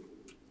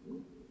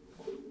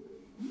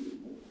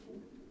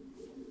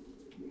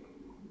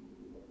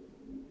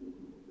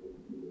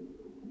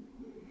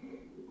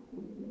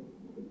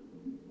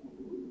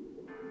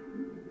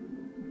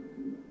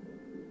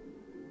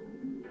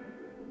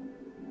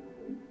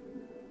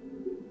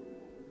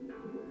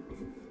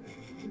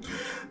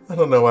 I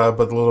don't know why,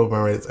 but The Little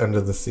Mermaid's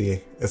Under the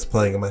Sea is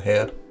playing in my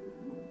head.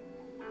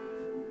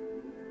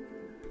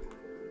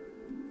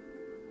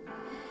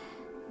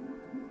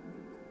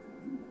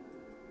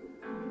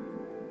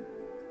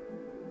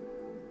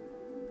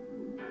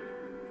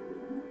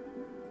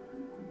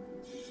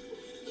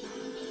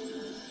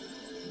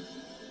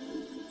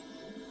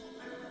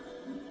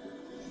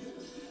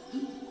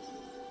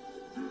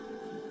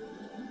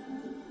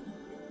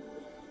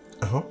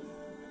 Oh.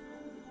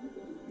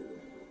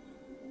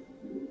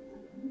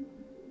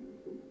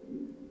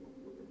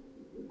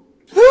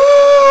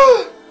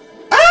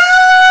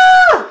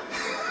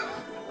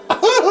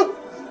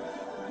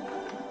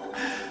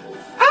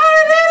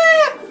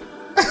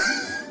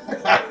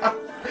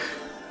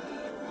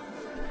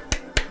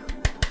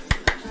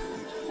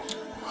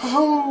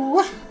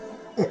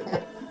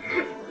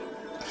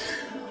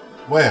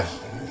 Well,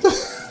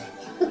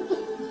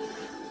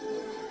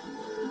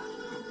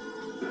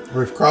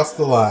 we've crossed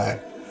the line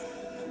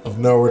of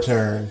no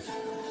return.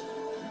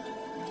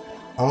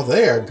 Oh,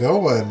 they are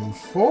going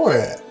for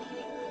it.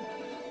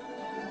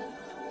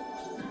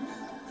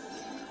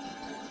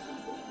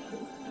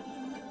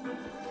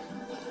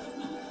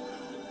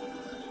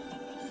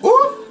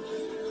 Ooh!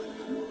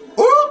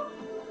 Ooh!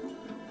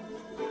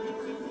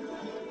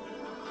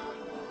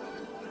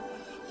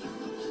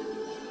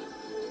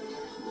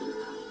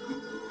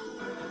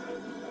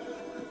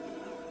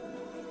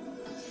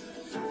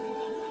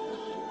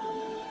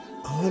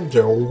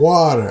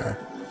 Underwater.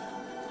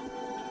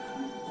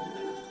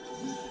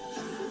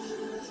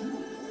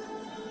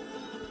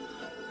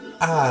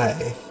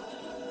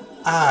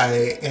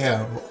 I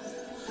am.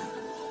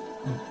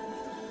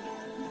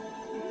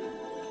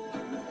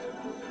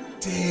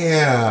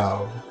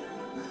 Damn.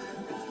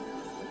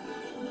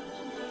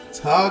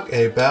 Talk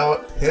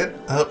about pent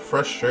up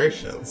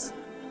frustrations.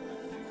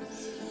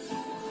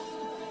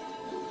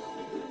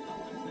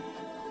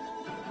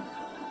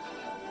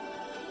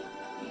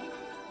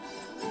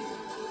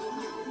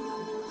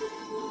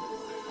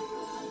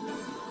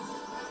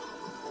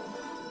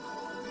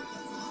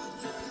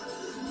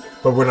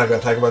 But we're not going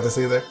to talk about this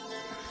either.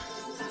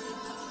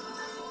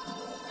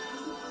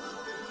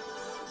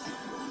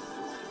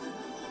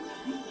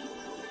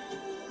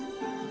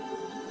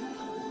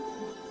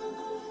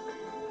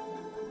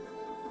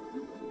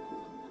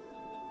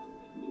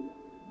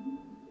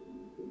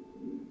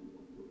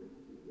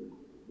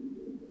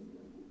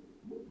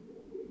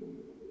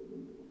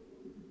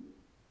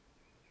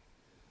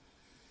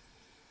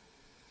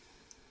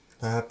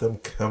 Not them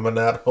coming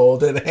out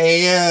holding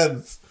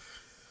hands.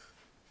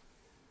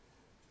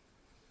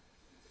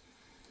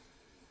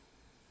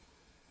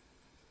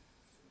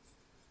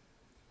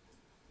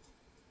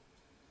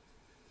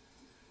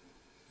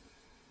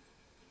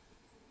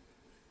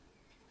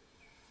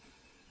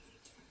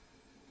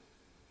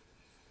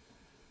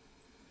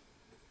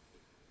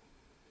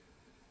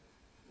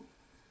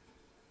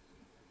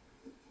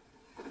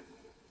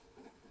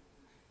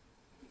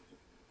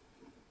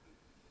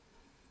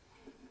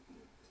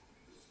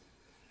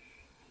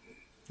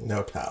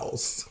 No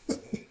towels.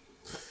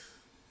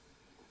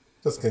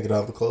 Just gonna get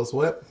all the clothes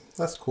wet.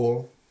 That's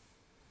cool.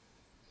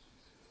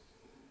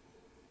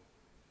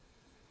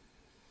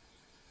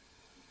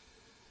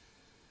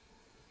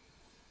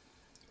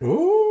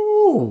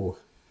 Ooh.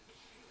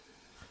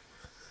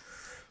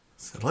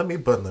 So let me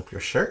button up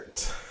your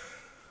shirt.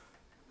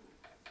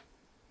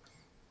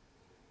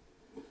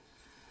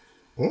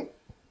 Hmm?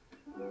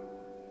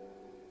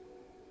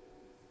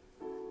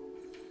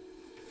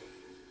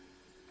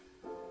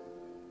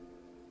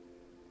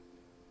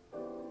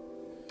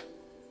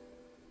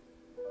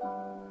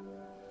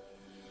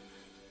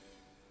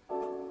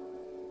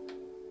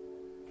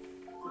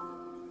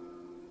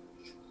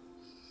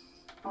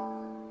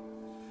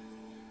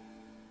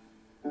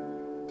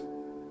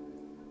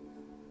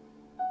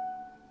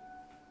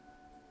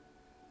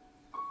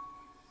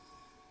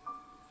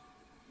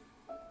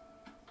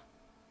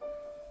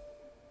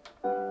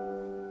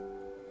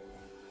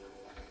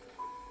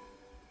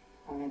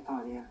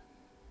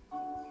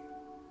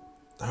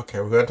 Okay,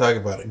 we're gonna talk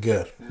about it.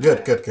 Good.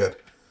 Good.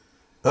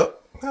 Oh,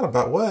 not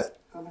about what?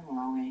 ก็เรื่องของ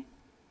เราไง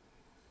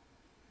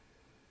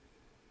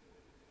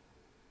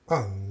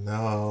Oh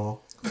no.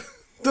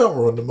 Don't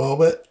ruin the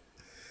moment.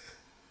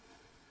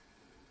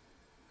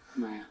 ทำ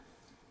ไมอ่ะ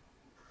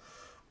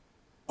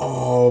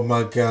Oh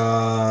my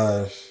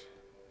gosh.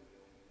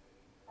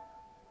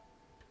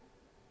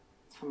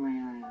 ทำไม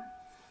อะไรอ่ะ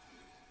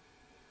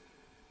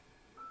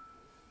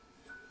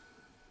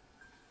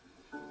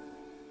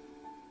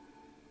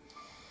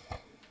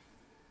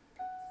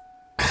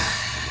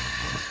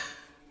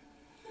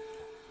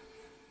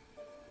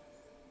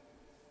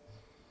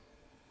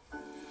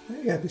Why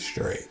you gotta be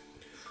straight?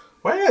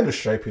 Why you gotta do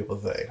straight people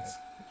things?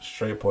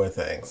 Straight boy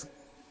things.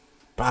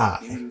 มั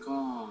Bye. นก็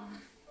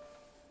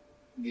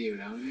ดีอยู่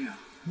แล้วเนี่ย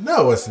No,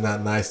 it's not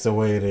nice the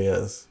way it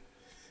is.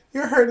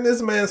 You're hurting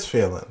this man's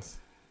feelings.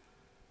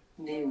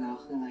 ดีอยู่แล้ว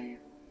คืออะไรอ่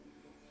ะ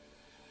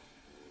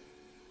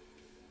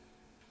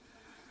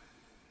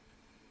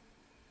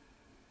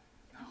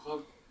แล้วก็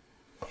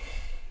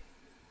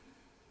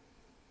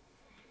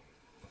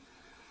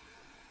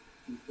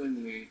เป็นเพื่อน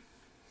ยังไง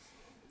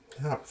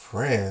Not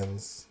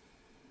friends.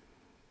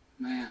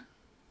 ไม่อ่ะ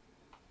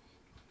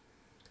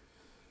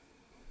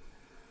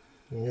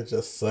You're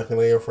just sucking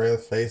in your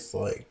friend's face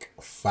like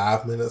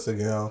 5 minutes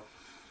ago.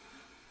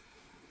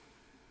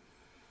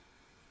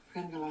 เพื่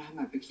อนกันเราทำแ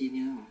บบเมื่อกี้เ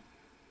นี่ยเหรอ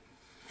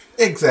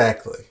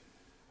Exactly.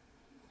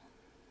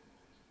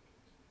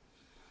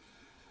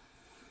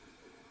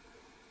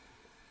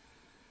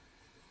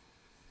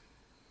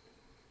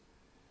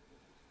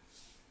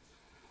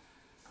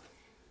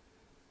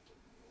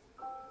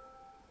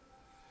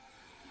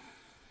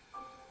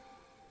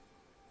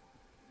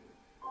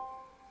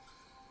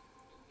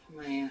 ทำไ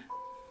มอ่ะ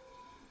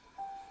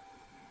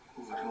กู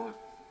ขอโทษ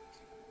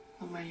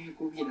ทำไม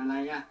กูผิดอะไร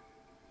อ่ะ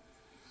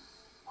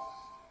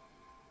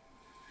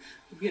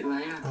กู ผิดอะไร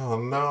อ่ะ Oh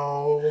no.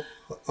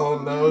 Oh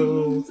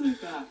รู้ no. สึก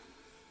อ่ะ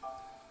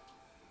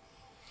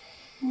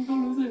มึงก็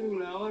รู้สึกอยู่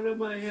แล้วว่าทำ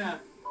ไมอ่ะ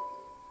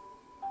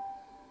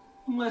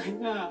ทำไม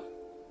อ่ะ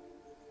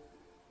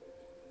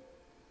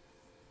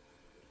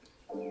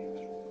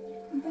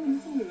มึงก็รู้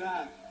สึกอ่ะ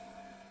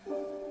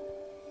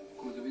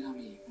กูจะไม่ท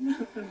ำอีก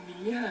แบบ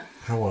นี้อ่ะ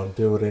I won't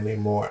do it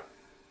anymore.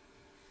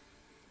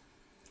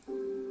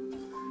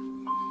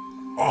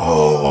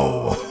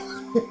 Oh.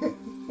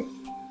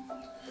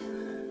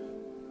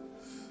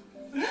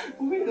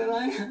 กูผิดอะไร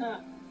อ่ะ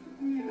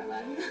กูผิดอะไร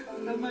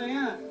ทำไม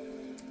อ่ะ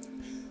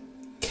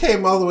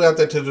Came all the way out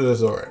there to the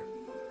resort.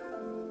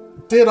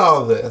 Did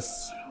all this.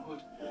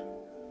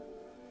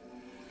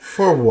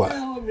 For ไม่ what? เ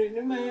อาแบบนี้ไ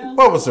ด้ไหมอ่ะ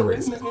What was the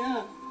reason? ทำไมอ่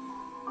ะ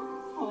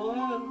ขอ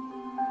อ่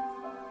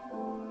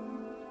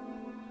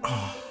ะ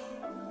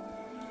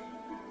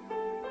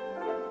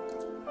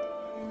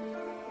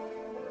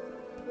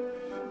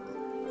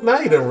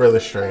Not even really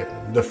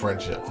straighten the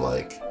friendship.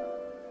 Like,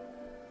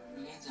 ไ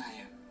ม่แน่ใจ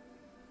อ่ะ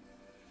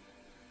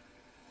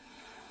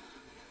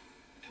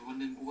แต่วัน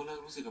หนึ่งกูก็เลิก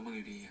รู้สึกกับมึงอ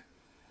ยู่ดีอ่ะ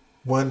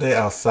one day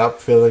I'll stop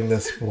feeling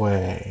this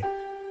way.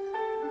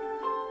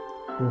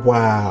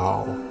 Wow.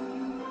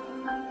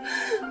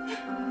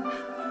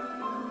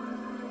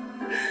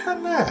 A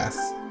mess.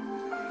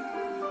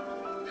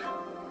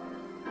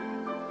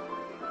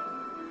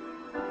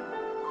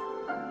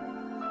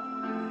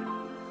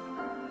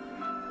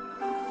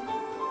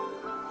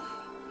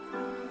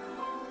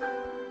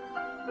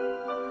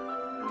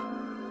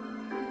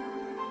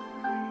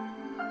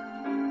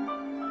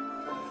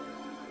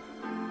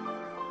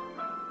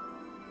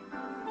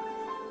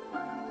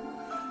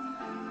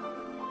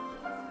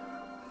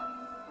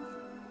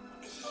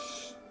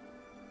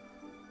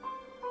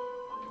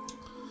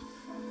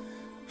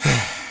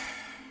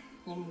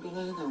งั้นมึงก็เ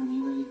ลิกตั้งแต่วัน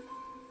นี้เลยดิ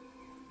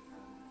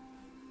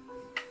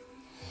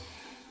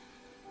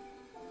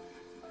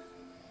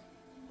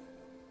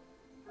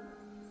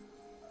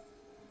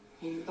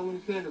มึงไม่ต้องเป็น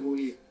เพื่อนกับกู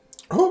อีก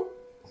Oh.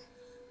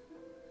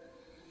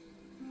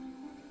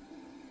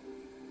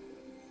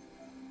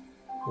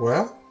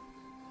 Well,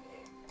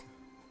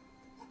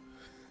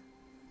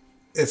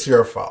 it's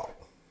your fault.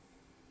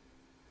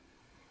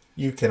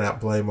 You cannot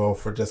blame Mo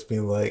for just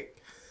being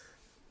like,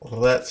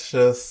 let's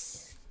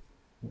just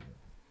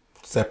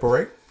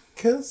separate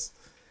because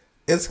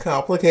it's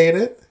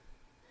complicated.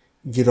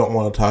 You don't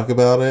want to talk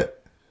about it.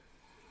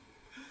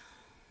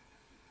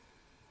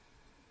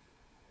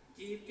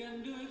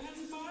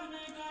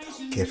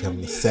 Give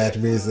him the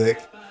sad music.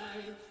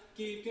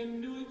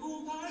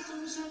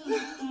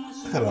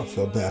 I don't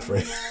feel bad for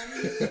him.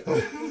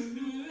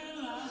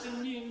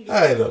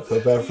 I don't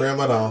feel bad for him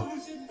at all.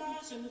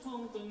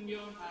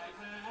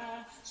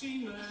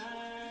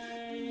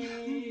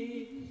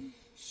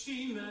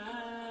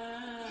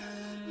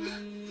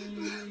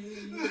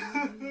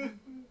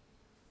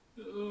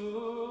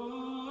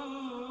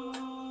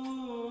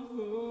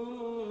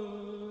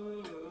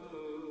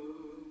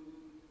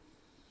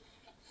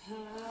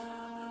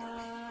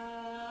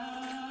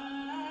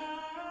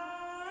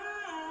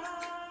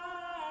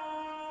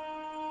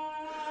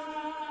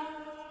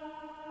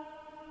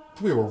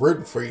 We were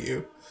rooting for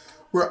you.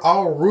 We're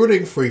all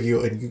rooting for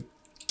you, and you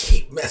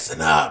keep messing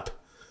up.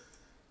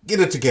 Get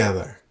it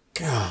together.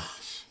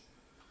 Gosh.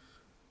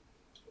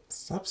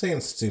 Stop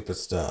saying stupid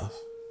stuff.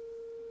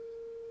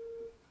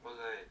 ว่า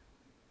ไง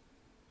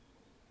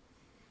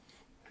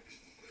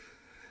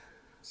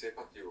เสีย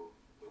ปักอยู่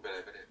มึงเป็นอะไร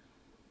ปะเนี่ย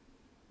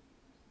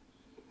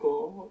โก้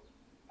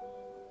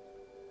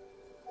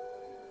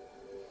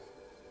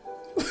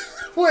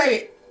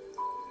Wait.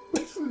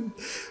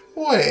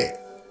 Wait.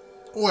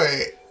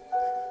 Wait.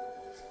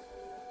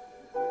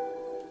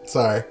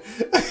 Sorry.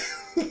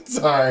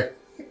 Sorry.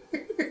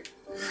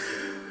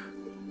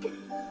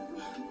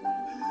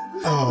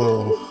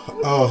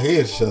 Oh, he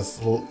is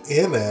just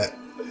in it.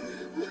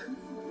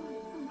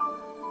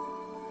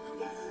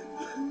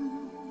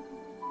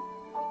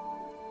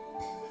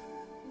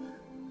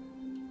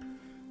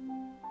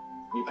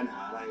 มีปัญห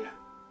าอะไรอ่ะ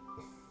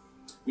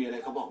มีอะไร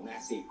ก็บอกแม่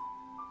สิ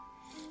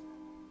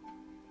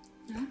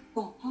นะบ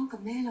อกพ่อกั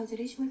บแม่เราจะ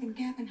ได้ช่วยกันแ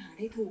ก้ปัญหาไ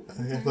ด้ถูกน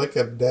ะ Look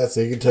at that, so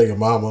you can tell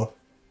your mama.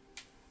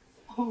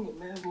 พ่อกับ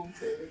แม่ภูมิใ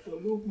จในตัว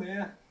ลูกแม่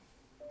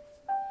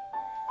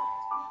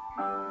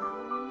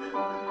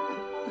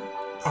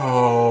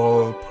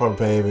Oh, poor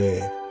baby.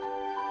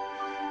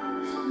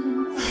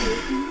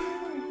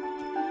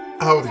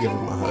 I would give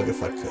him a hug if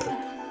I could.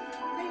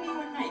 ไม่มี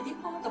วันไหนที่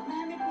พ่อกับแม่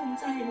ไม่ภูมิ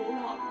ใจหนูห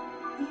รอก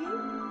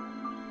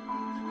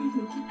ทำไม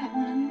ถึงคิดแบบ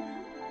นั้นนะ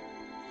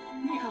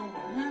ไม่เอาหร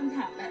อกห้ามถ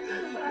ามแบบนี้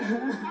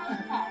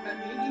ถามแบบ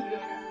นี้ดีเล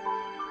ยนะ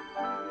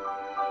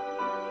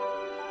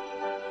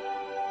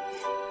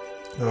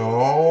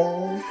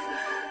Oh.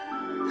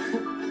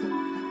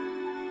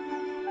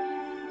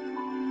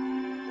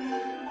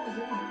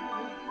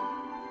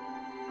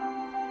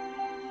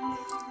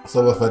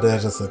 So if I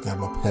dad just like, I'm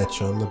gonna pat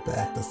you on the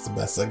back, that's the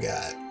best I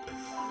got.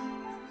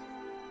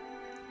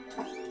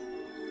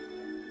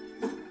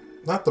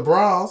 Not the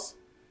bras.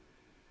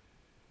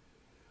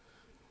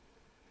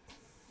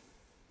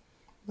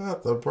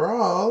 Not the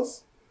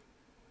bras.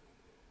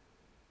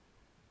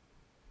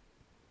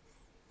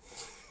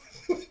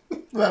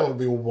 That would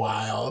be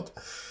wild.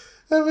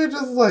 I mean,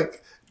 just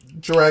like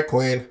drag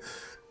queen.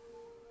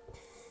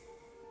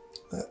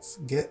 Let's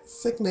get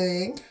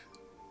sickening.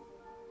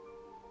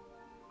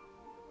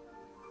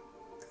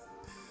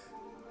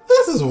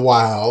 This is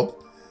wild.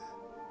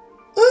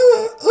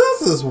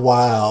 This is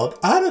wild.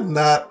 I did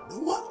not.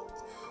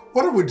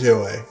 What are we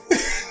doing?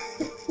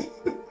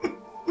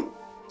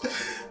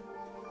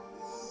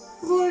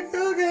 It's like,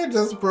 okay,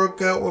 just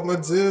broke up with my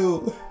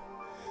dude.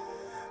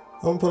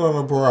 I'm gonna put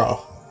on a bra.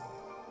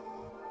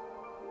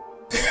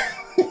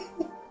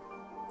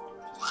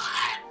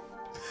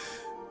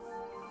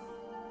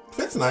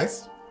 Fits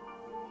nice.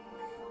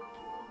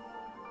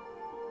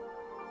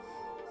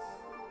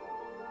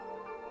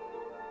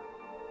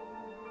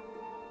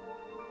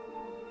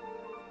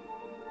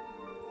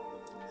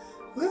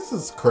 This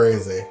is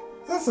crazy.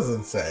 This is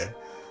insane.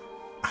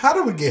 How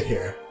did we get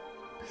here?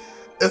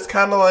 It's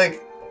kind of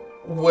like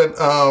when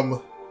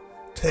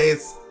Tay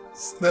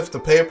sniffed the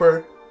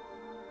paper.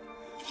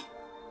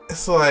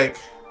 It's like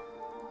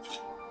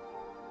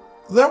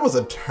there was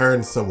a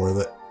turn somewhere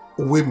that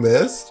we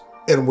missed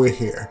and we're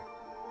here.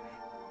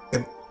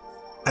 And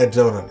I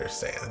don't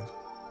understand.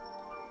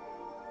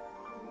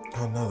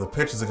 Oh no, the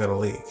pictures are gonna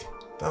leak.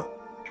 Don't.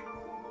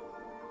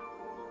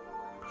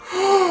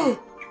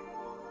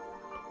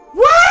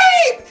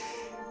 Wait!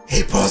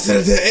 He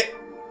posted it.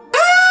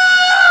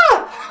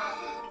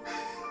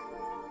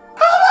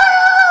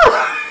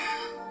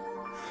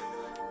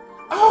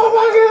 Oh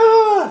my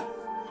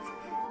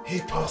god! He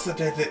posted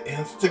it to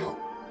Instagram.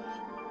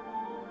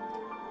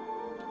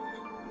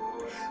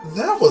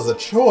 That was a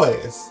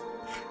choice.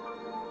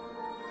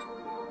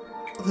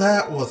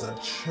 That was a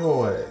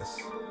choice.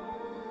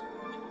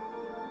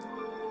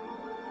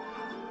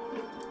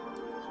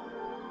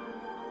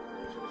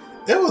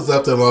 It was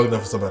up there long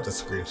enough for somebody to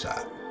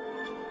screenshot.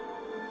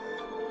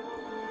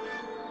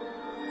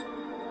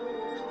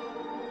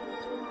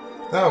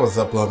 That was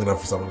up long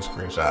enough for someone to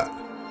screenshot.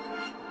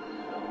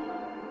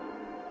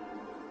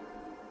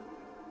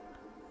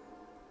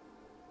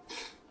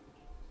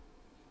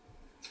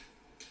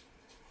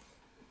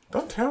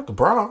 Don't tear out the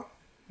bra.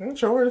 It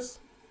ain't yours.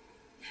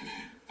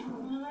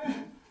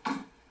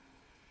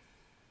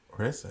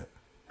 Where is it?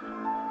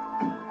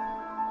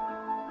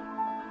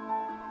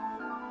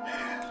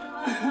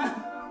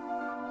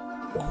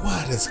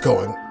 What is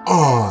going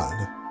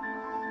on?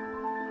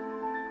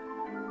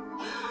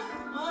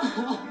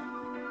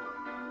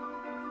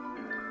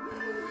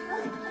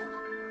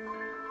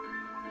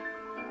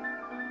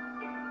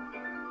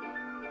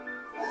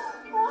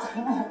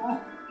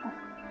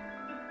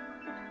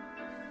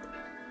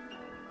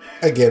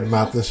 Again,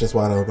 mouth is just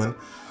wide open.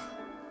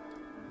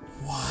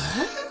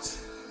 What?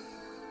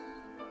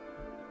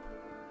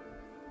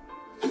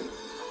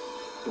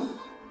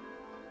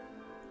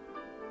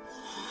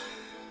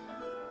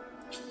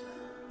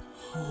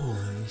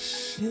 Holy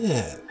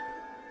shit.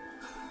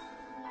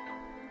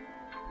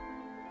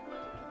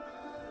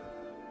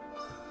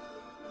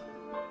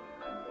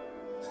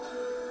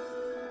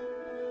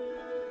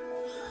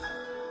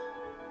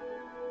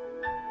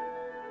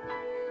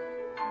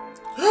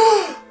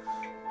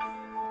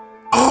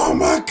 Oh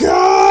my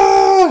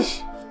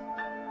gosh!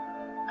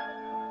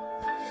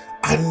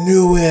 I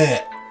knew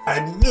it! I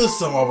knew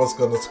someone was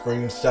gonna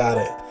screenshot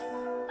it.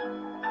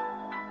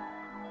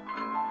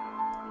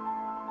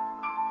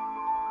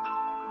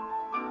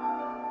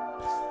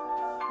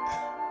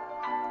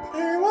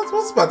 Mary,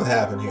 what's about to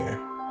happen here?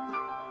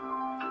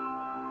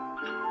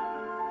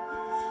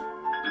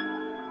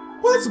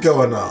 What's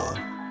going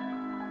on?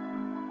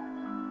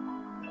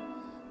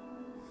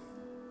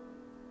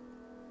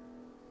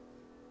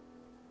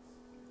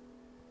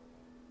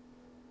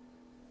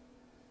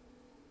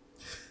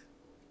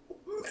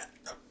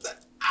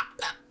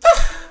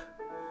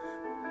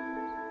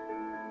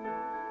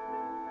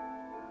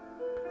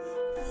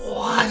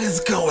 What is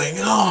going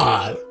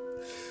on?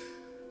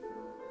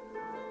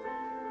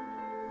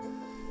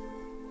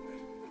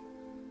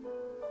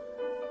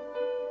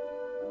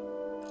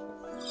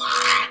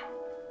 What?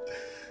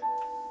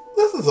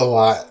 This is a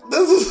lot.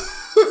 This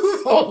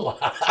is a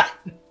lot.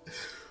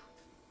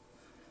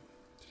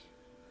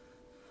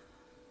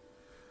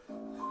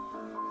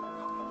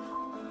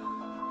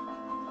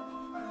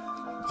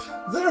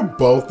 They're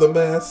both a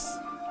mess.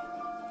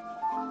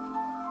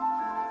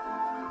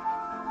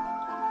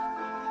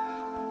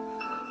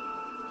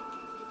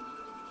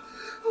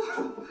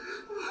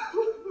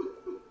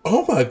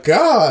 Oh my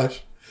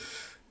gosh.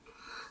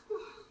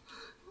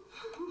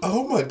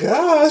 Oh my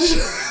gosh.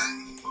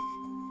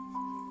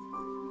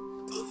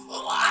 This is a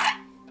lot.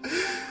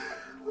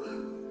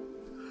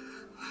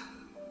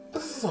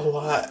 This is a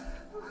lot.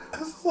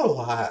 This is a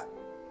lot.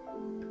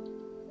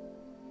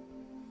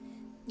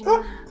 มึงมา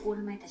หากูท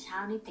ำไมแต่เช้า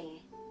นี่เต๋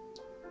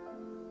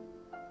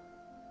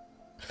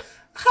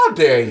How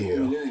dare มี you?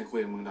 เรื่องให้คุย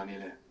กับมึงตอนนี้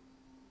เลย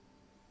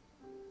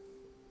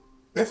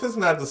This is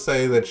not to say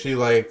that she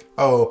like,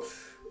 oh,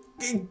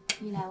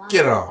 มีอะไรวะ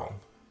get on.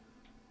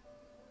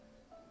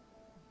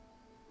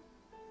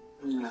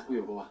 มึงยังรักกูอ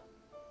ยู่ปะวะ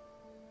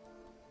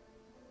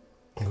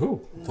Ooh.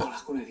 มึงบอกรั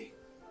กกูหน่อยดิ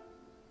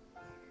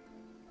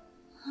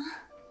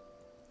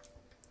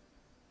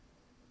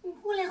มึง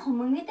พูดอะไรของ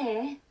มึงนี่เต๋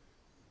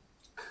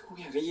กู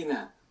อยากได้ยินอ่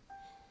ะ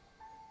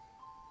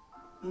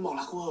มึงบอก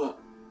รักกูเถอะ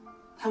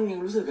ถ้ามึงยั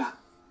งรู้สึกอ่ะ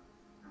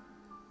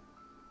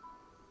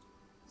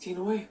จริง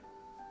ด้วย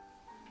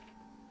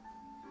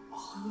บอ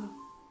ก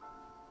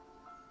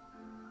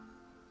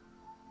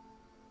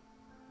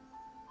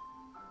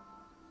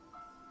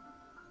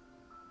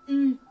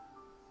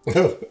เถ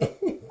อะ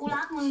กู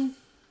รักมึง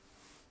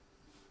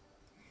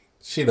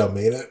She done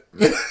made it.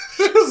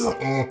 She was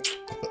like,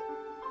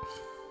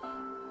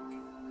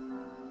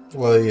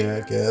 Well, yeah,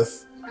 I guess.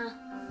 อ่ะ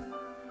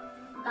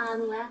ตา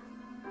มึงแล้ว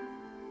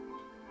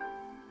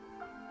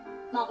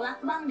บอกรัก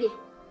บ้างดิ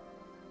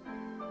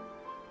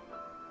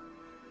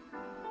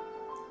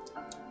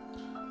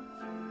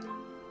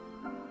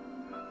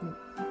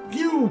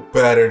You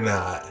better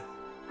not.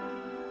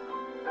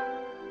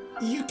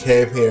 You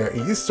came here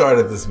and you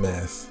started this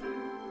mess.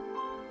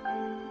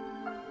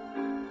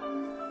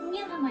 เงี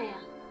ยบทำไมอ่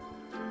ะ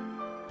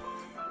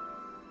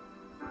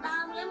ตา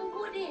มแล้วมึง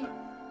พูดดิ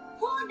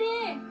พูดดิ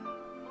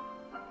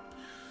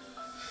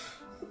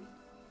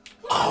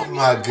Oh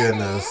my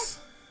goodness.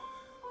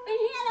 เป็น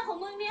เฮียอะไรของ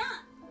มึงเนี่ย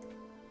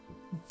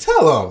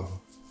Tell him.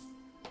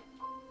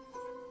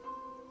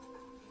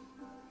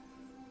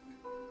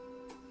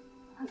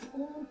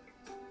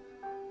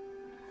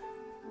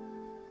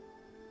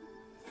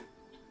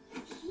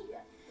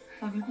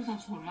 ตอนนี้กูสับ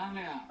สนมากเล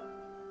ยอ่ะ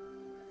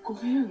กูแ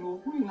ค่อยากรู้ว่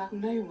ากูยังรักมึ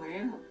งได้อยู่ไหม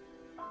อ่ะ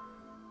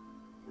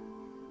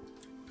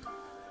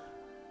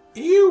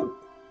You.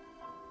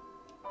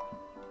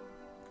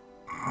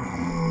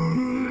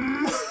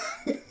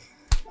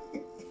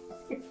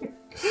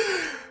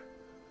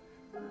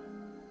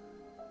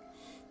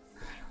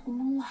 ของ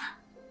มึงวะ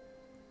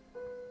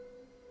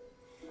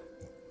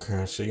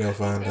Girl, she gonna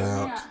find เนี่ย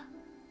out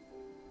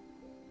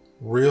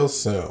real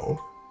soon.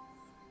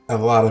 And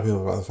a lot of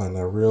people about to find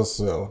out real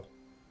soon.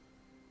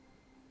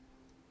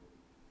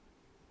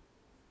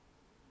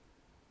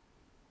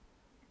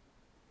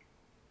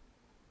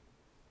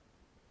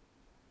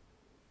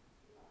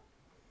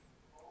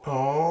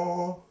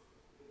 Oh.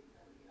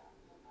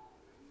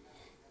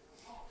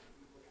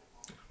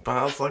 But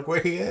I was like,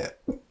 where he at?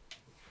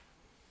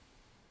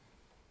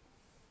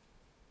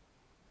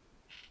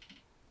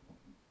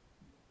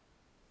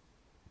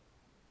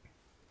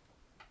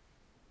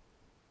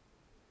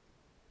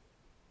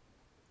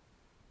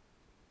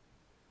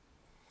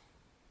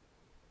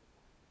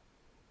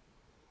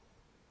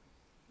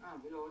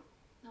 พี่โรส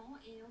น้อง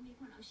เอลมีค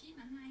นเอาชีพ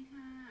มาให้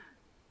ค่ะ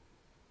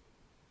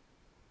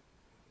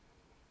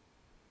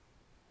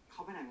เข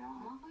าไปไหนแล้ว อ๋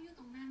อ ครับ เขาอยู่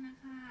ตรงนั้นนะ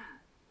คะ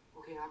โอ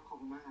เคครับ ขอบ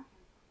คุณมากครับ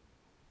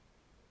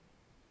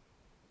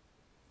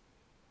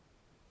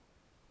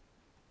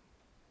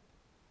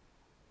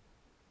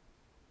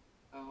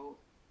แล้ว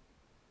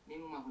นี่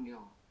มึงมาคนเดียว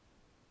เหรอ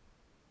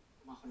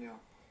มาคนเดียว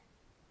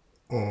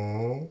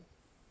Oh.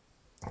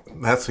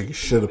 That's what you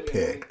should have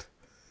picked.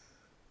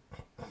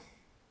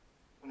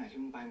 วันไหนที่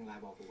มึงไปมึงไล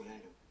น์บอกกูก็ได้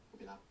เดี๋ยวกู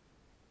ไปรับ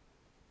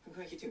เ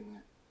พื่อนๆคิดถึงมึง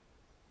อ่ะ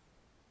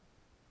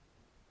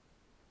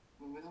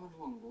มึงไม่ต้องเป็น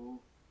ห่วงกู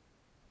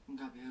มึง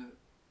กลับไปเถอะ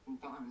มึง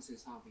ต้องอ่านหนังสือ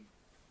สอบอีก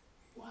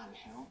กูอ่านแ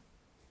ล้ว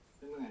แ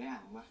ล้วมึงได้อ่า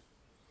นมั้งปะ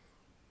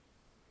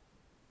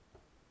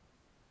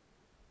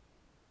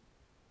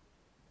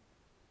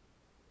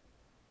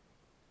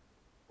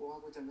กูว่า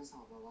กูจะไม่สอ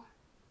บแล้ววะ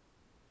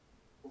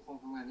กูคง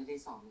ทำงานที่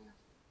สอบเนี่ย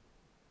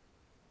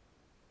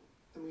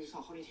แต่มึงจะสอ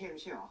บข้อนิเทศไ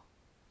ม่ใช่เหรอ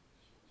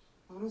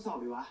มึงก็ต้องสอบ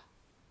ดิวะ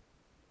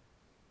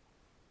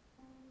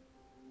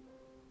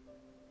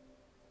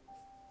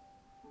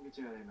มึงไปเจ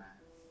ออะไรมา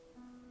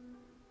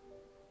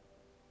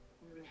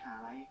มึงมีปัญหา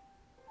อะไร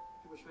ใ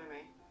ห้กูช่วยไหม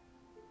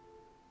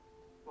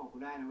บอกกู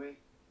ได้นะเว้ย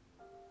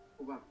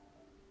กูแบบ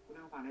กู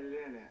นั่งฟังได้เ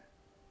รื่อยๆเลยอะ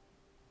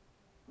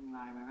มึงไล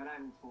น์มาก็ได้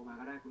มึงโทรมา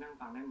ก็ได้กูนั่ง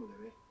ฟังได้หมดเลย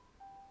เว้ย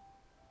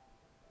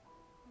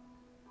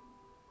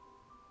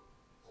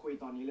คุย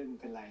ตอนนี้เลยมึง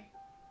เป็นไร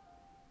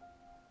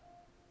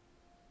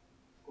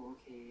กูโอ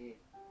เค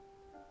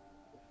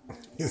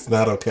He's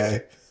not okay.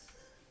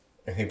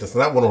 And he does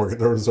not want to work at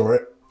the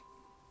resort.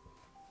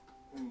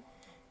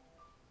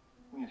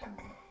 มึงอย่าทำ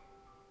กู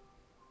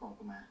บอก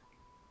กูมา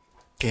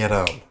Get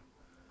him.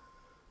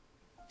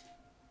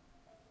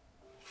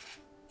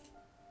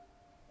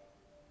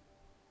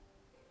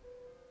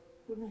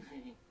 กูเหนื่อ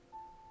ย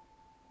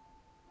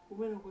กูไ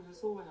ม่รู้กูจะ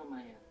สู้ไปทำไม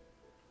อ่ะ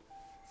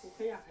กูแ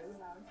ค่อยากให้เว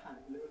ลามันผ่าน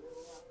ไปเร็วๆ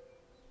ว่า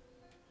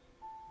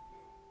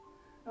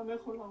ทำไม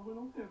คนเรา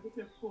ต้องเกิดไปเ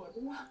จ็บปวด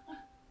ด้วยวะ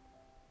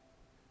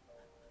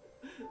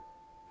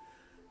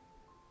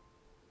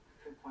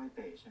เป็นพลอยเต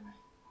ะใช่ไหม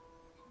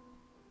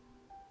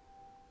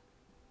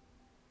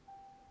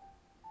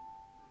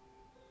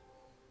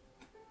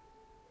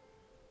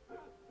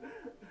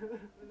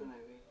ไม่เป็นไร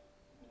เว้ย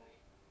ไม่เป็นไร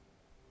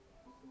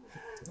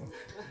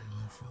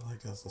I feel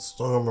like there's a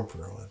storm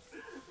brewing.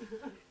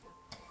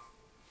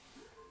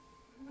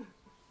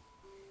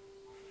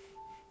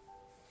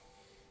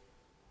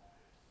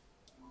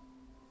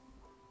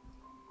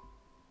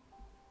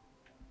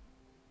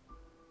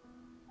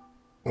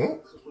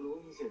 คือกูรู้ว่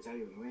ามึงเสียใจ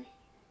อยู่นะเว้ย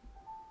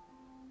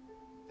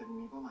แต่มึง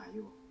มีเป้าหมายอ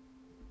ยู่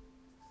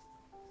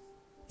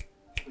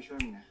กูช่วย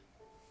มึงนะ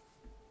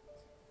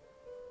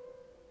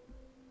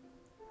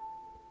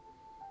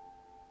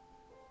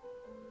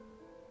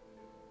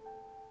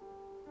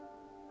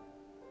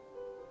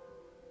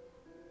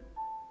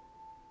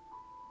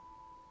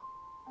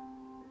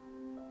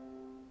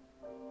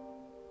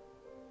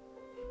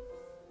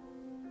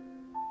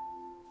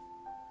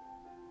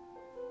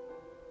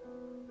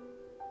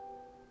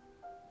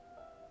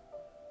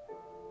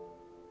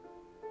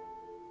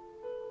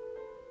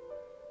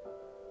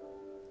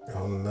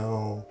Oh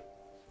no.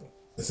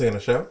 Is he gonna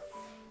show?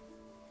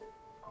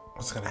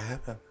 What's gonna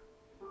happen?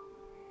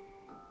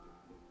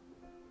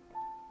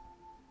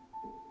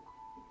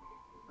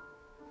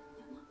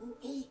 โอ้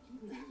เอ๊ะ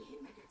เหมือนเห็น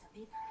ไหมเดี๋ยวจะไ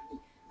ม่ถ่าย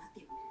มาเ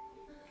ต็ม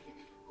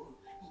โอ้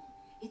นี่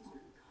ไอ้ตอน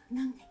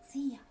นั่งแท็ก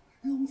ซี่อะ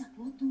ลงจาก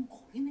รถดูข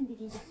องให้มัน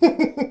ดีๆอย่างนี้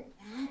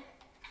นะ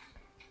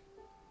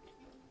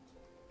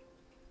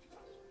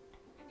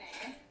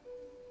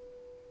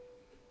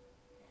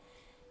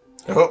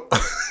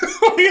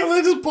Oh, yeah,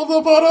 they just pulled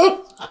up on him.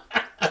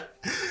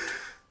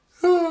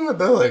 Oh,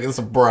 that's like it's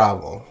a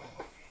problem.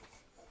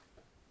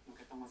 มึง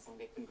ก็ต้องมาส่ง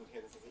เด็กขึ้นกรุงเท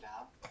พสิพี่ดา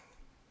ว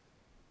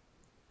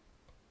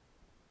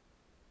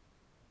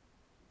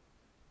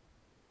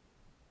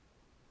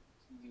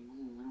จริงๆพวก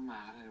มึงไม่ต้องมา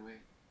ก็ได้นะเว้ย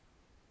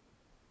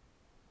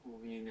กู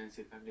มีเงิน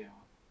สิทธิ์แป๊บเดียว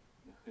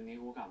เดี๋ยวคืนนี้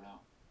กูกลับแล้ว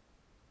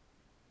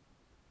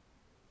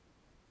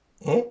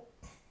Hmm?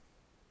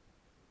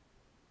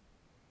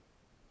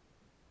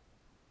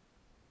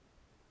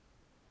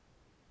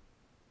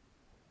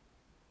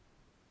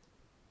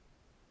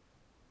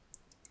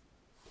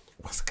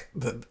 What's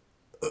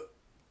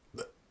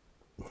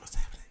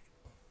happening?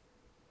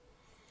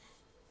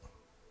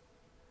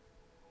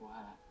 กูว่า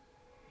ละ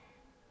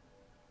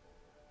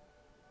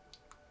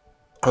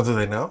Oh, do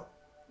they know?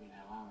 มีอะไร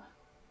ว่ามา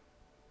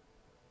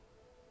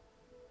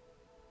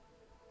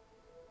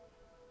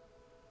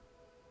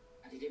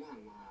อาทิตย์ที่ผ่าน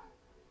มา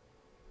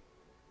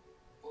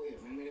โอเอ๋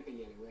แม่งไม่ได้ไปเ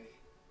รียนเลยเว้ย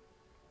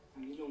ทั้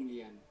งที่โรงเรี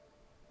ยน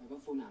แล้วก็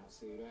ฟูหนาว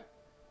ซื้อด้วย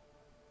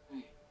เฮ้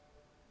ย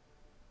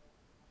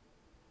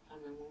ถ้า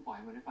แม่งมึงปล่อยใ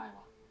ห้มันได้ไปว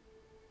ะ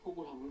พวก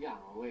กูทำทุกอย่าง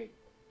แล้วเว้ย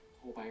โ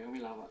ทรไปก็ไ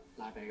ม่รับอะไ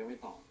ลน์ไปก็ไม่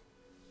ตอบ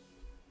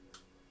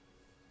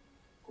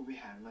กูไป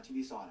หามันมาที่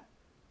รีสอร์ทอะ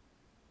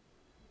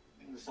แ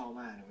ม่งดูเศร้า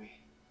มากนะเว้ย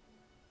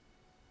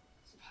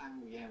สภาพ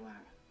มึงแย่มา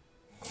กอะ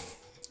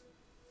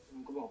มั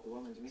นก็บอกกูว่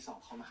ามันจะไม่สอบ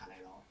เข้ามหาลั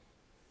ยแล้ว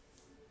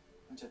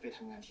มันจะไปท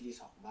ำงานที่รี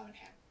สอร์ทของบ้านมันแ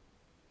ทน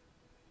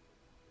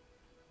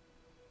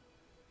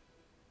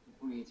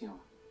พูดงี้จริงเหร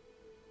อ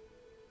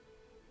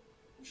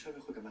มึงช่วยไป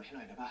คุยกับมันให้ห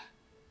น่อยได้ปะ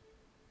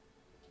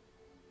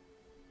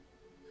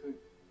คือ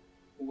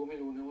กูก็ไม่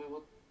รู้นะเว้ยว่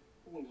า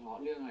พวกมึงทะเลาะ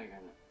เรื่องอะไรกั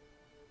นอะ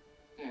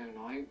แต่อย่าง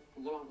น้อยมึ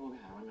งก็ลองโทรไป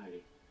หามันหน่อย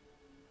ดิ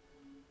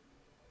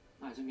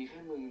อาจจะมีแค่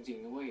มึงจริง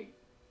นะเว้ย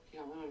ที่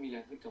ทำให้มันมีแร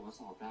งขึ้นกลับมา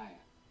สอบได้อ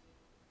ะ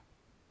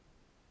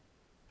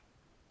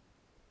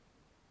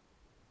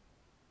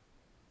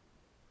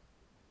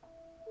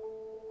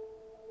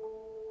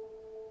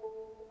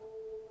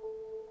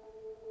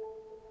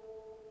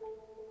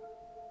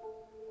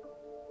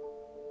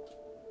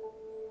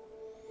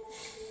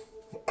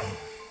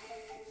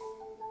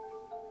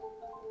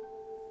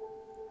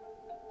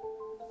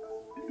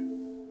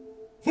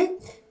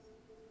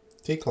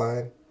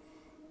Decline.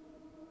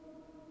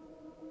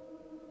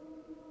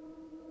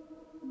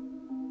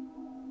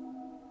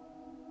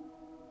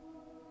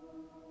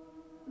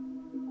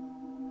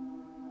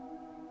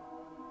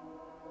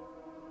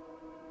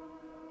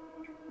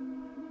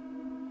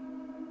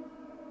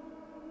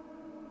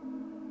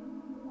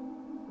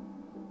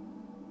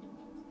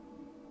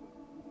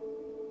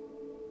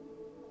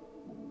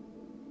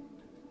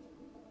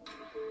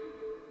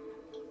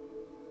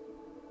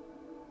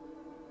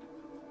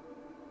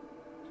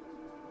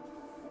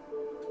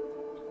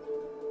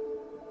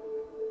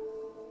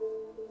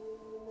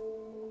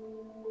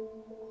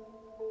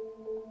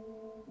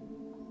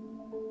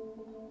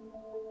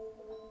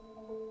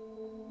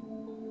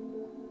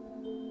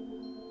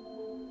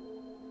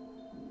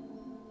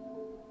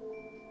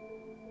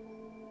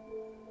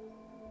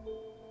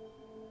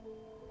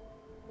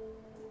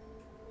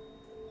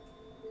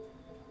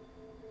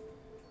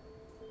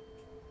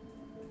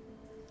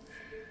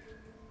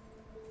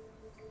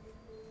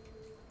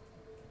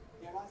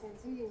เซ็น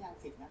ชื่อยืนยัน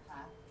สิทธิ์นะค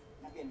ะ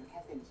นักเรียนแค่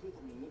เซ็นชื่อต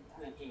รงนี้เท่า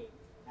นั้นเอง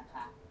นะค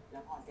ะแล้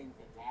วพอเซ็นเส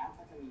ร็จแล้ว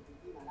ก็จะมี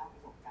พี่ๆมาเล่าปร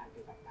ะสบการณ์เ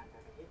กี่ยวกับการไป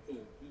ประเทศจี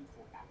นที่โคร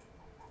งการของเ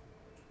รา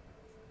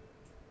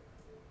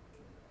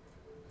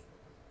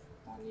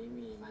ตอนนี้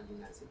มีมายืน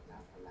ยัน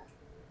19 คนแล้ว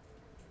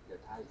เดี๋ยว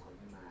ถ้าอีกคนไ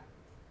ม่มา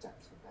จัด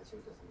เช็ครายชื่อ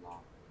ตัวสำรอ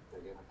งโดย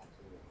เรียกมาแทน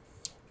ที่เลย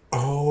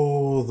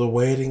Oh, the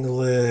waiting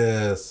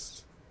list.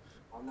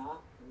 พร้อมเนาะ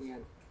นักเรีย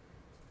น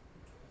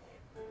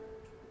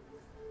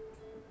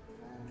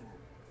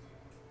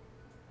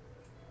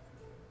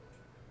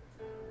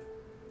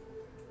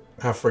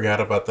I forgot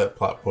about that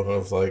plot point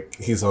of like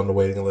he's on the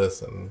waiting list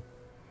and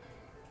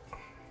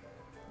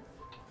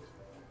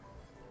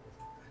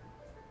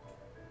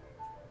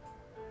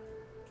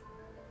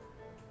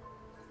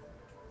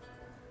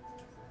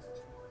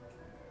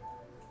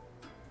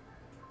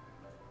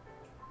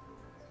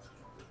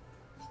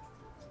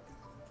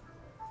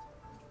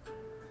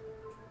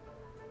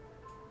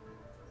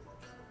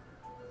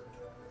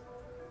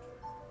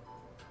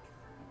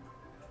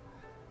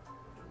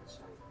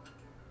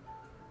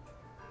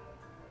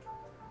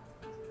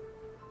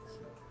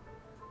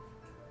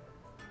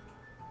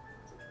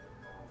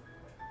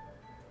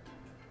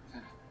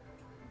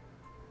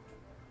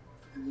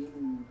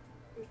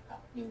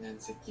งาน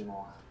เสร็จกี่โม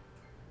งครับ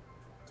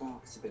ก็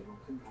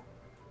11:30ครับ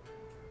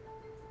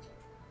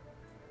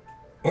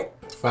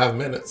 5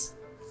 minutes.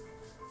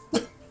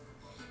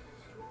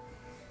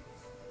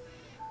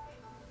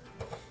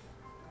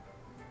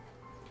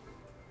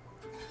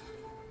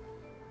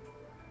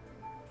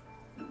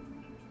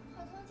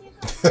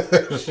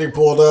 She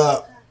pulled up.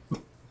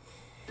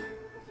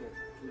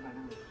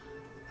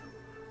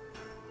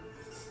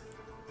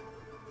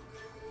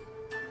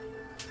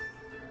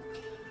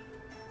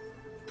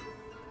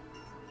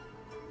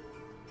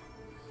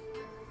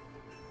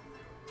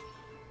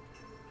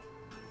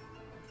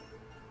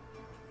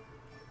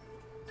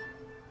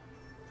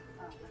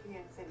 นักเรีย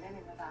นเซ็นได้เล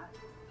ยนะจ๊ะ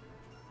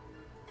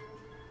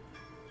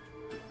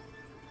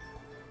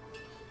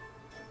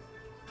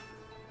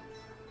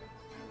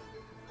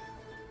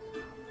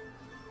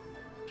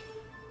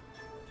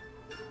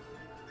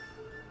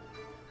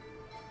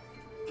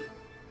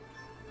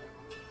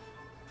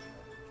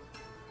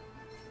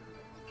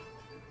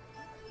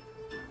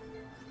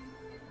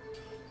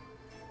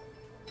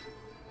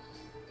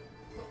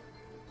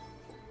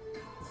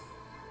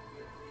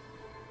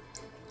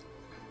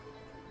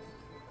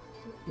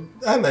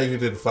I know you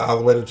didn't file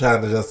the way to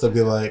China just to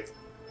be like,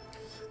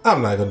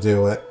 I'm not gonna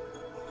do it.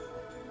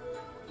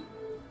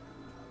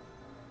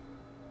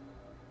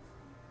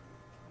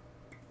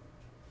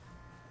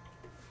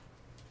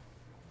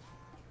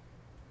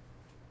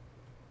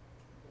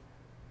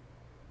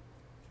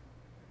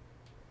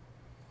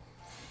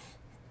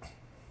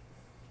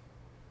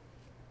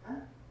 Hả?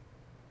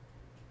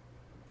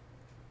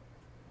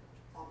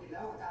 สอบติดแ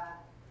ล้วอาจารย์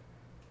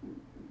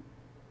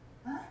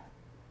ฮะ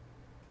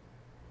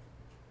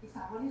อีก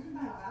3 วันนี้ขึ้นม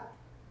าเหรอครับ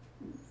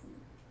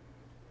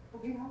โอ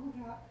เคครับโอเค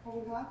ครับขอบ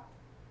คุณครับ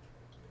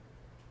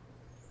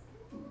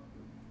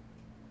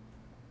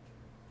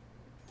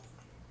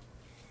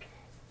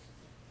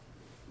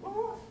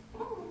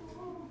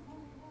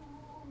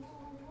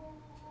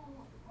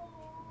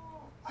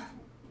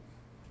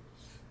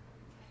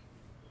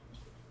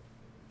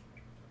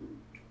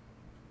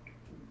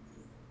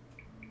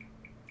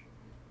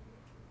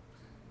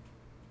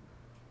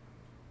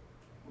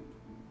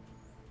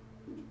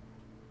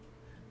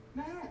แ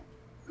ม่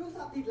ลูกส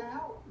อบติดแล้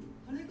ว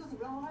เขาเรียกตัวส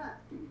ำรองอ่ะ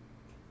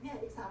เนี่ย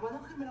อีก3 วันต้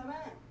องขึ้นไปแล้วแ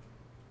ม่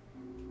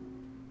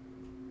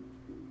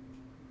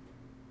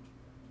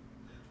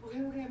โอเค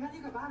แม่รี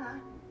บกลับบ้านนะ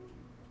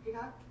โอเคค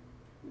รับ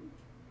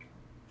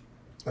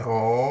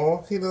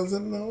Oh, he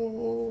doesn't know.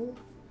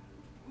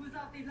 กูส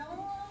อบติดแล้ว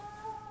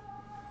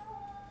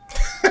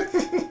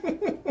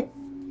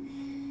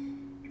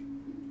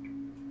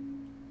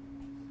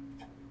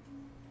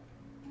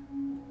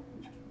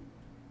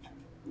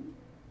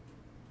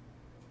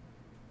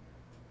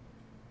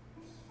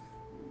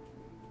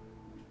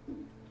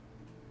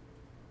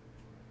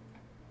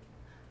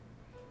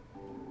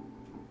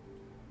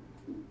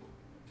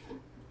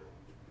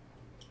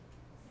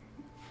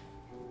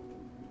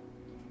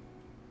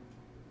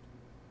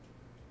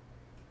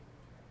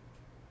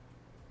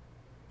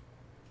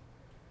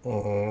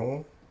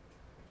Oh.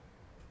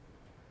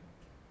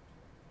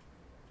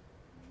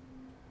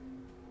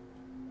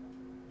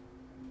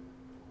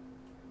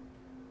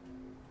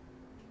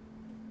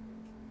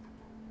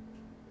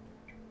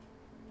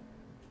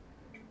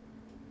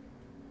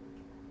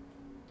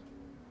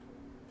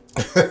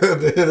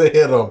 They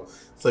hit him.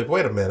 It's like,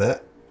 wait a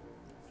minute.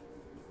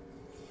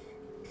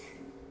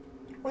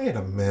 Wait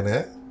a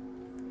minute.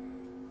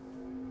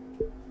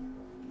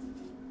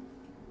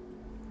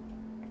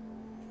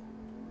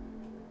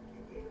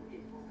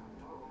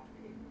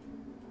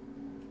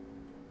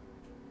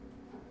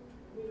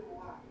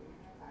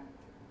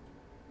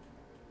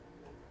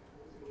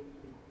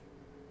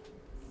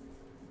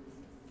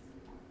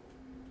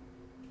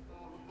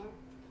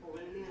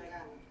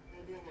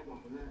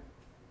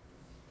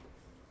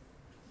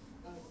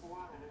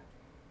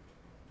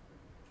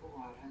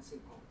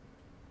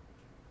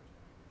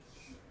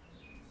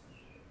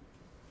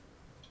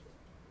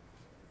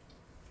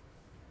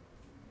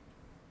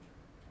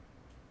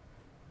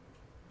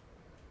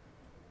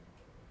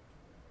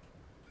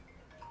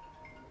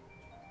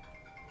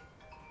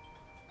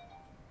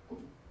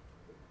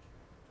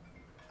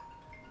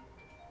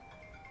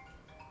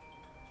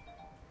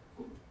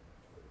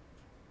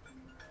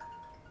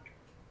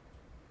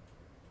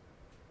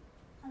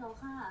 Hello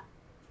ค่ะ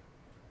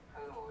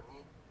ฮัลโหล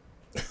นี่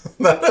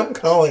Not him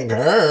calling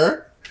her.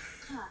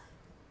 ค่ะ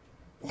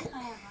ใคร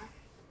อะคะ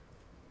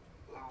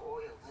เราโอ้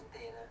ยกับเพื่อนเต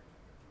นะ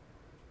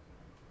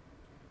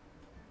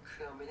คื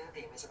อเราไม่ได้เต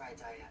ไม่สบาย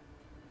ใจอ่ะ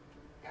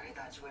อยากให้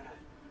ตาช่วยหน่อย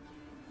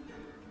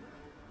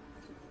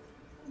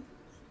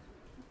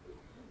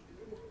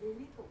เรียนไ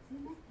ม่ตกใช่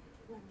ไหม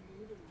วันนี้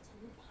เดี๋ยวฉัน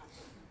ผัด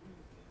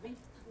ไม่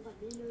ทั้งวัน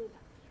ไม่เลิก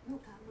อ่ะลู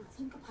กค้ามา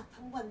ฉันก็ผัด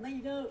ทั้งวันไม่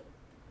เลิก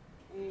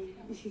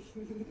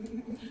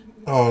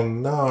Oh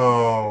no.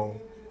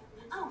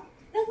 เอ้า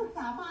นักศึกษ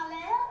ามาแ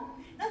ล้ว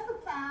นักศึก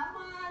ษาม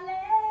าแ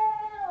ล้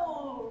ว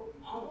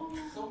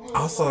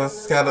Also,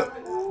 that's kind of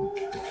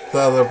the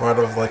other part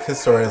of like his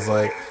story is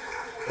like,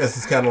 this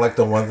is kind of like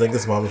the one thing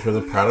his mom is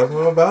really proud of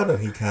him about, and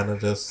he kind of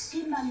just.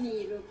 กินบะหมี่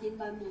ลูกกิน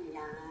บะหมี่น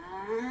ะ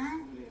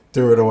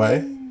Threw it away.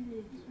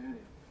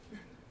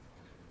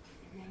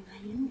 ยังไง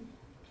ลูก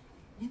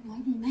เรียบร้อย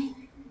ดีไหม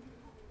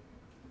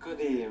ก็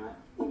ดีมะ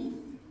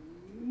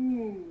อื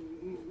ม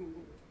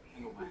ส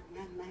นุกไหม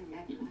นั่ง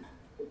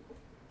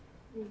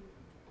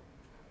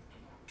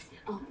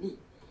อ๋อนี่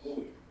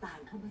ต่าง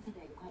เข้ามาแสด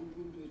งความ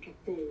ยินดีกับ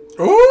เต้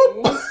Oop!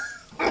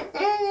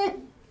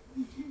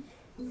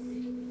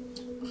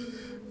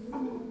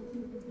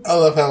 I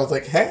love how I was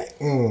like, hey.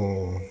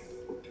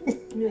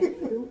 เหนื่อยไ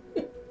หมลูก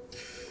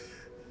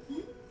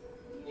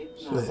นิด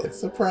ห She น่อย was like,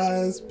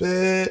 surprise,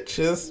 bitch,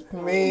 it's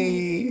me.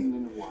 มึ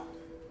นหัว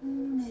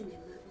อย่า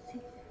มาสิ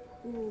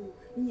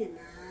เนี่ย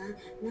นะ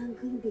นั่งเ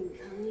ครื่องบิน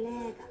ครั้งแร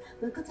กอ่ะ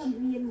มันก็จะเ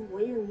วียนหัว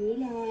อย่างนี้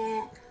แหละ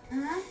ฮ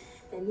ะ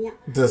แต่เนี่ย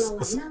This เ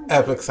รา is นั่ง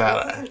epic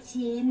Saturday. ก็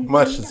ชิน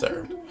Much เครื่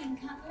deserved. องบิน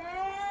ครั้งแร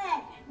ก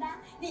นะ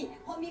นี่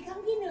พอมีครั้ง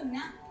ที่หนึ่งน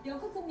ะเดี๋ยว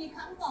ก็จะมีค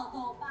รั้งต่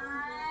อไป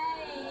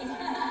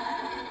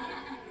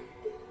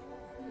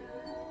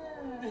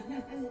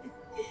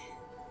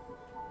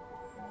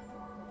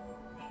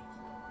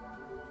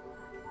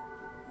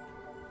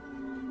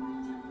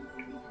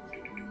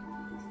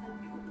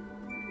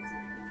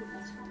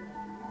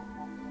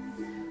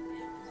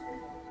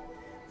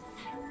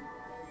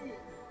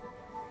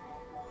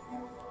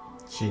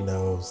She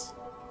knows.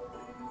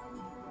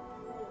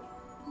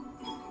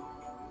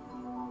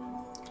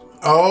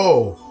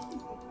 Oh!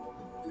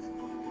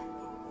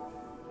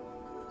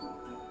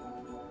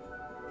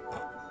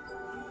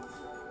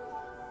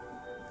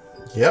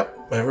 Yep,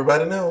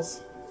 everybody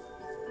knows.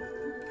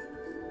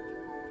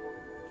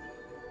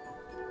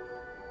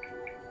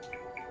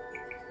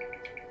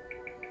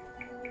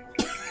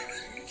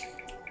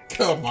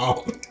 Come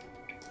on.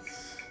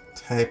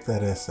 Type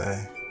that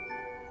essay.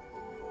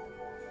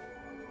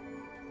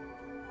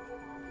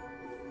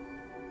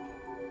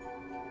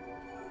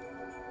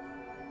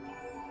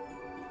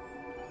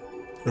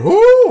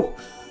 Ooh!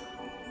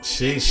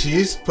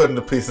 She's putting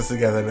the pieces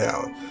together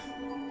now.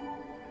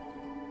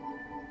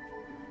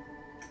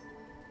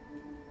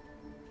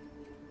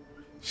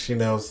 She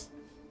knows.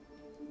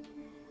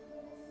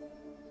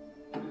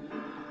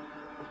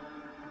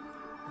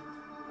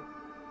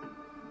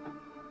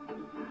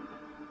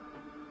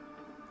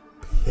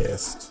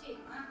 Pissed.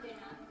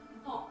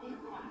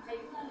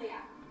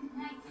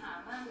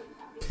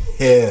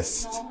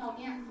 Pissed.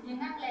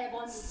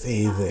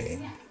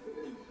 Seething.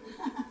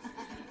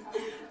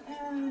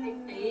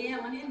 เตะ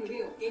วันนี้หนูเรี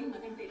ยกเก่งมา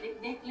ตั้งแต่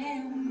เด็กๆแล้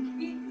ว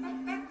พี่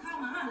แป๊กเข้า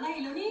มาอะไร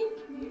แล้วนี่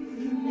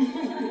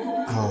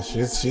Oh,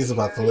 she's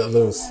about to let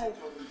loose.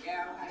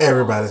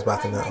 Everybody's about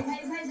to know.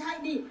 ใช่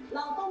ดิเร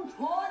าต้องช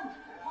น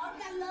พร้อม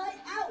กันเลย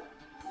เอ้า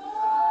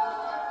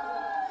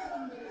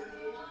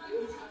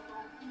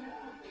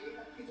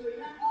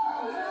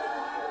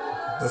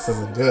This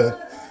isn't good.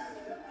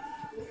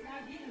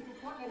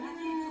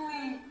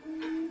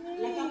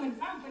 แล้วก็เป็น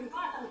ตั้งเป็น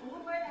ข้าตั้งหู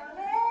ไว้แล้ว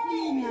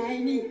นี่ไง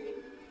นี่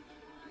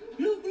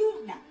ลูก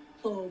ๆน่ะ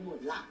โตหมด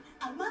ละ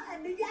อาม่าอ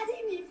นุญาตให้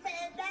มีแฟ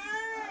นได้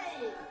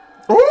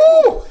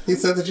Ooh! He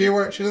said the G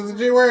word. She did the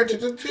G word. She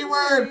did the G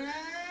word.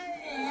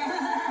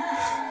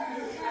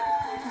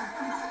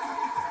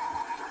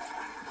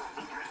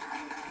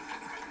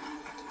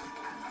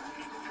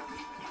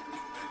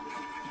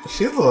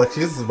 She looks like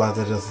she's about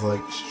to just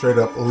like straight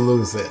up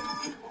lose it.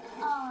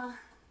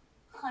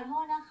 ขอโท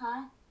ษนะคะ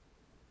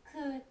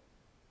คือ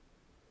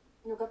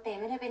หนูกับเต๋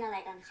ไม่ได้เป็นอะไร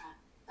กันค่ะ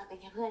เราเป็น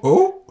แค่เพื่อน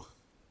Ooh!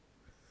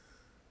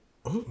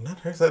 Ooh, not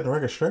her setting the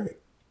record straight.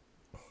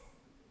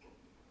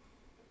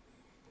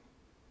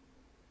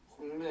 ผ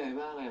มเหนื่อย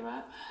มากเลยมะ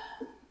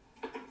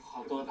ขอ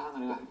ตัวพักกั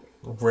นดีกว่า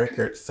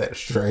Record set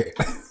straight.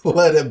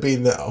 Let it be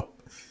known.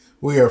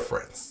 We are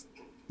friends.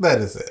 That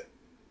is it.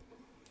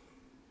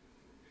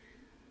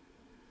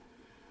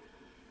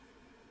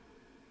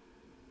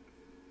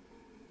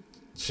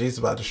 She's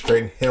about to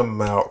straighten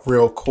him out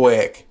real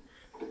quick.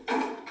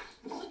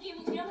 เมื่อกี้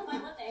มึงเรียกทำไม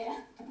ว่าเต๋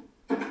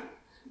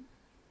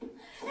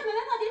ทำไมไ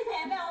ม่ปฏิเส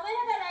ธแบบว่าไม่ไ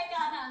ด้เป็นอะไร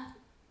กันอ่ะ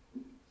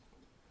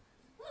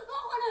ก็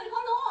คนอื่นเขา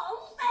รู้ว่า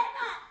มึงเป็น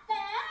อ่ะเ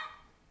ต๋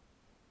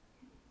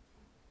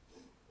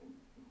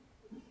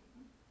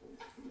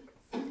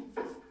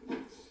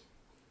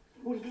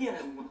พูดเหี้ยอะไร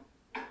มึงวะ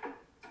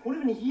พูดเ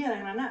ป็นเหี้ยอะไร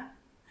นั้นน่ะ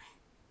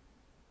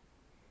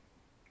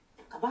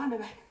กลับบ้านไป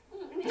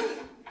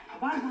กลับ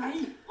บ้านไป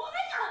กูไ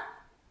ม่กลับ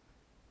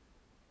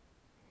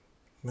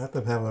Not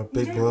them having a มึง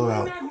big จะให้พ่อ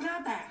blowout. แม่กูหน้า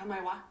แตกทำไม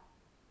วะ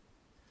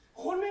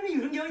คนไม่ได้อ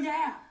ยู่ตั้งเยอะแยะ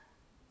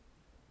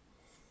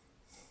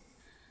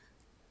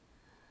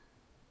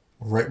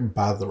Right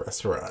by the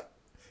restaurant.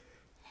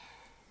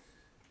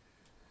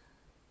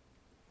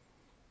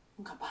 มึ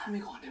งกลับบ้านไป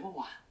ก่อนได้ปะ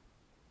วะ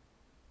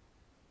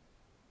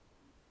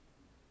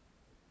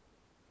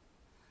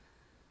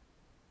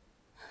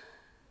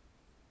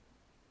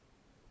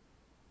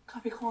กลับ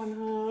ไปก่อนเ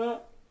ถอะ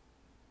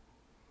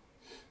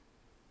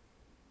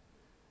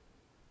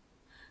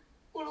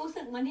กูรู้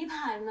สึกมันที่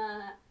ผ่านมา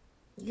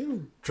You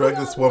drug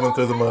this woman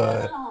through the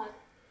mud,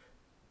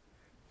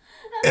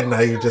 and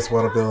now you just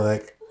want to be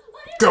like,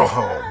 go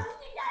home.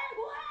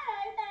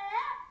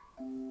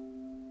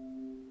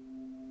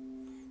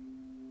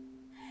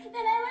 แต่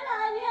ในเวลา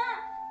เนี้ย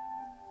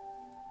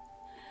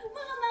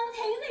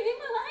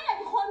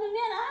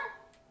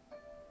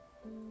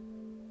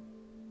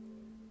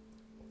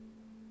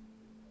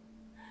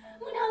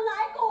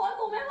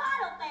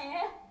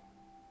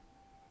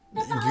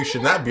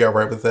should not be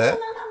alright with that. ก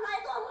ำลังทำร้าย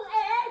ตัวมึงเอ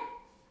ง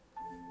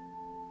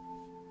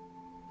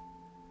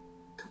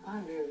กลับบ้า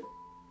นเลย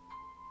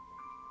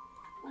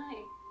ไม่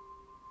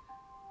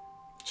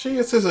She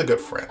is a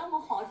good friend. ต้องม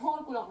าขอโทษ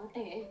กูหรอกนะเ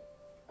ต๋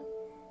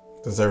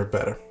Deserve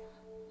better.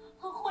 เ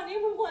พราะคนที่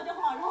มึงควรจะ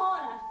ขอโทษ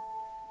อ่ะ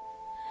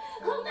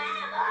คือแม่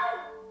มึง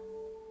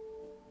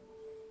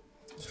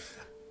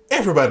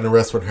Everybody in the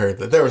restaurant heard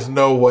that. There was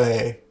no way.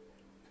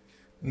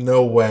 No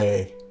way.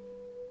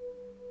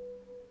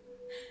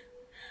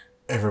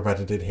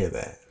 Everybody did hear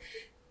that.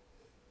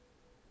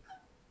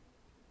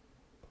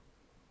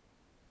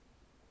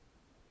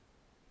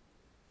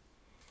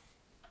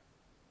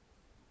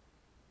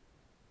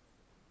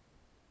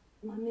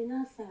 มันไม่น่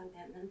าแซวแบ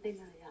บนั้นไป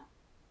เลยอ่ะ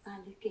การ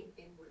ที่เก่งเ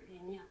ป็นหมดเล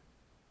ยเนี่ย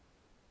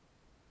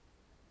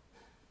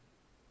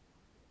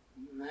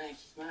แม่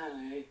คิดมากเ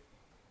ลย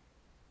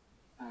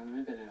มันไ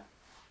ม่เป็นไรหรอก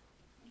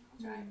เข้า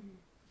ใจ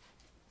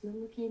แล้วเ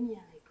มื่อกี้มี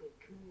อะไรเกิด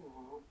ขึ้นหรอ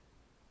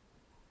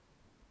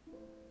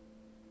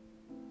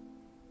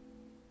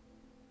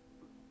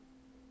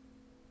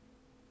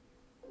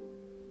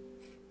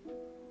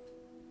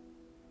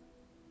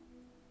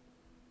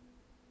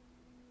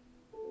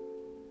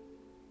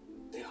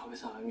เดี๋ยวเขาไป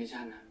สอบมิช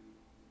ชั่นนะ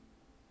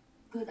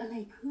เกิดอะไร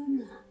ขึ้น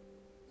อ่ะ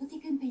แล้วที่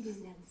ขึ้นไปยืน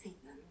ยันสิท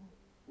ธิ์นะลูก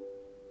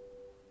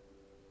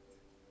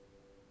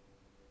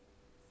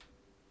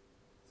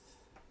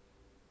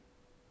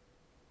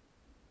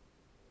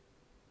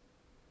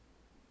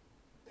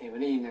เดี๋ยวไม่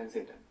ได้ยินงานเส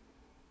ร็จอ่ะ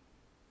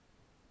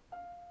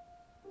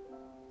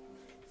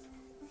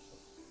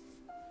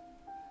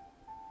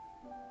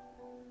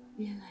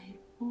มีอะไร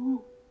ลู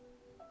ก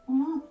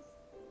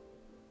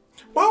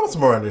Mom was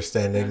more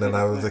understanding than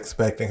I was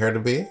expecting her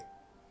to be.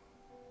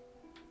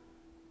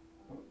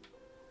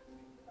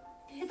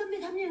 เอ๊ะทำไม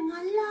ทำอย่าง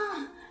นั้นล่ะ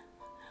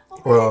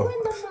Well,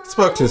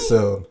 spoke too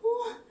soon.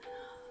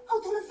 เอา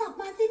โทรศัพท์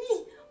มาสินี่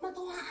มาโท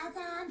รหาอาจ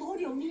ารย์โทร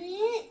เดี๋ยว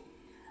นี้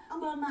เอา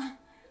เบอร์มา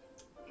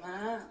มา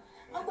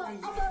เอาเบอ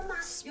ร์มา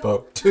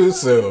Spoke too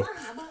soon. มา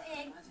หาเบอร์เอ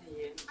ง มาใจเ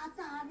ย็น อา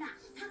จารย์น่ะ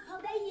ถ้าเขา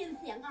ได้ยิน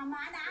เสียงอา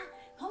ม่านะ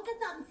เขาจะ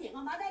จำเสียงอ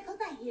าม่าได้เขา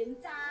จะเห็น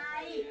ใจ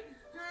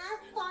ฮะ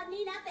ตอน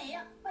นี้นะเต๋อ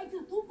ไปจุ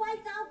ดธูปไหว้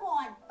เจ้าก่อ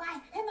น ไป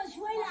ให้มา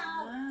ช่วยเรา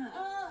เอ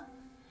อ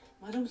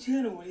มาต้องเชื่อ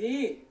หนูดิ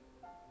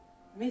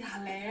ไม่ทั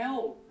นแล้ว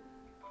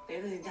เต้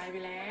ตัดสินใจไป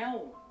แล้ว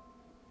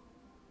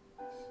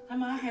ถ้า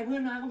มาแค่เพื่อ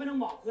นมาก็ไม่ต้อง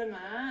บอกเพื่อนม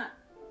า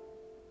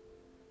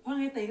เพราะ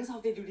ไงเต้ก็สอบ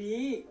ติดอยู่ดี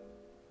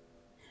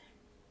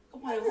ก็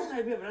ปล่อยเขาใจ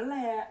แบบนั้นแหล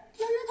ะ แ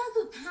ล้วถ้า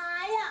สุดท้า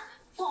ยอ่ะ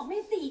สอบไม่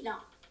ติดอ่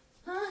ะ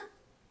ฮะ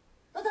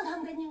เราจะท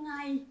ำกันยังไง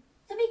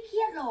จะไม่เค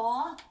รียดเหรอ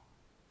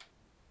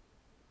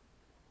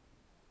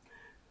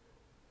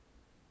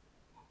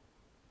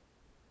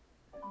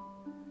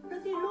แล้ว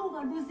ที่ลูก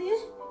อ่ะดูสิ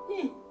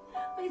นี่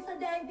ไปแส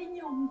ดงเป็นห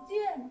ยงเ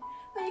จี้ยน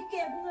ไปเ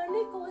ก็บเงินใ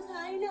ห้โกใ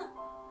ช้น่ะ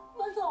ม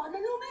าสอนน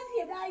ะลูกไม่เสี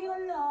ยดายเงิ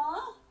นเหรอ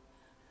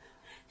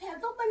แถม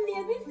ต้องไปเรีย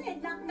นพิเศษ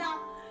หนัก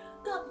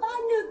ๆ กลับบ้า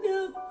น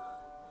ดึก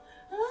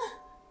ๆฮะ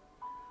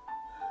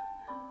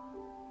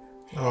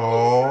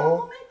Oh.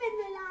 ก็ไม่เป็น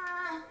เวลา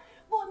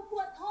บ่นป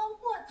วดท้อง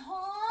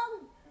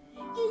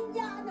กิน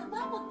ยาหนักม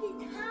ากกว่ากิน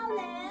ข้าว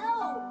แล้ว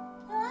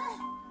เฮ้ย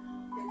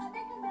เวลาไ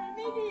ด้คะแนนไ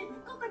ม่ดี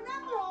ก็มานั่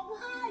งร้อง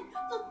ไห้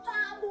จนต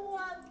าบว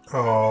ม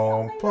Oh,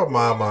 poor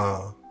mama.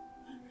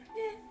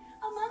 นี่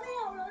อาม่าไม่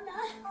เอาแล้วน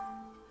ะ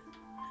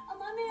อา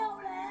ม่าไม่เอา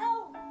แล้ว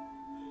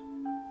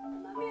อา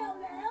ม่าไม่เอา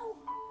แล้ว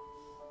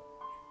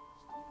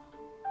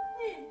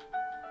นี่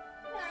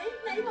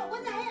ไหนบอกว่า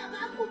จะให้อาม่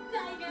าภูมิใจ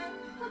ไง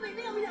ทำไมไ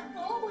ม่เอาอย่างโต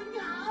เหมือนเ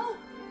ขา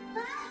ฮ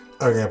ะ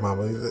Okay, mama. เ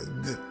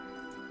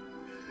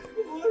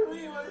พื่อน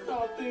พี่มันสอ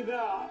บติด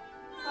อ่ะ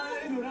ใ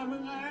ห้หนูทำยั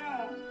งไงอ่ะ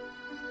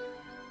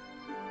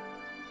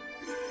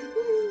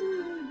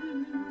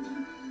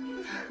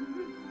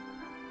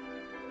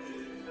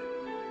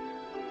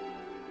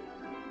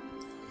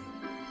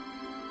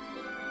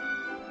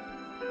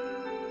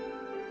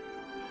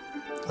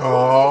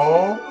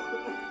Oh.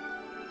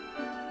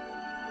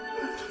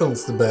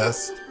 Who's the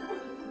best?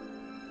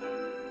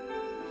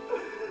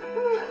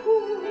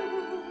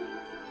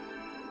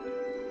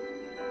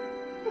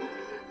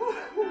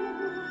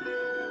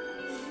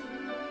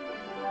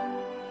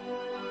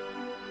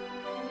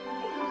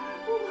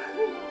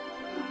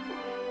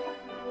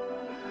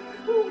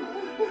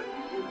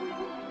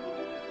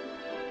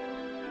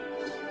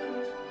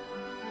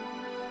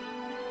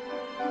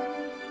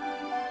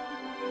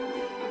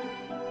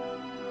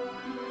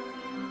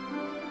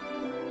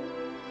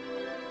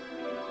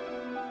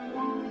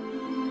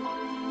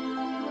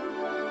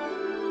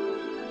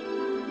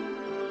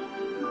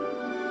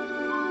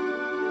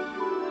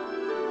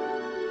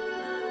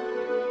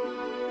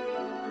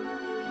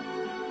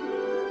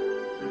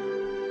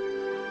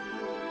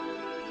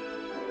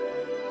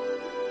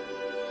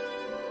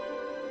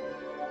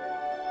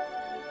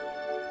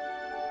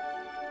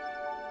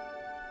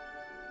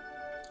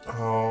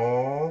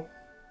 Oh.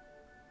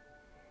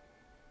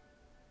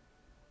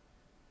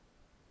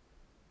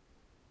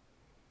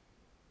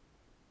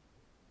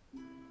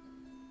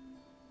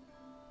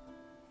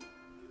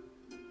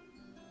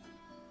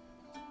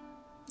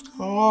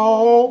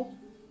 Oh.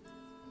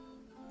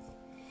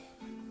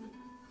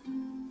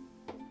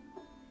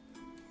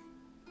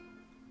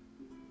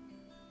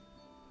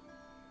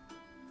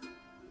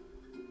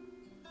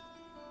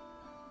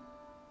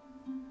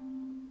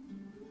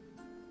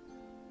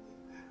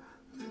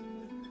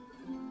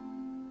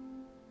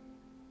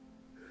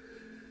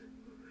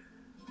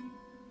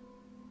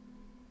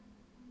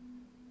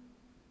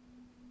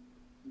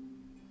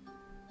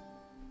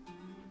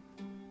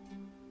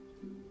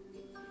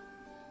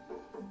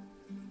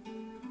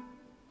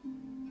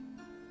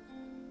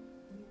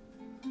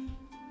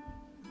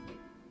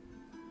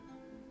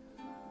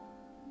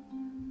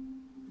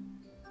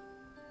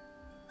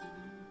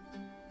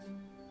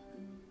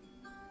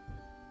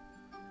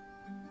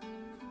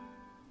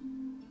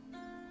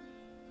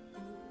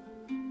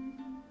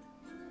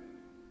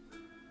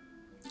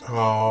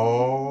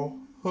 Oh,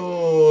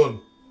 Hoon.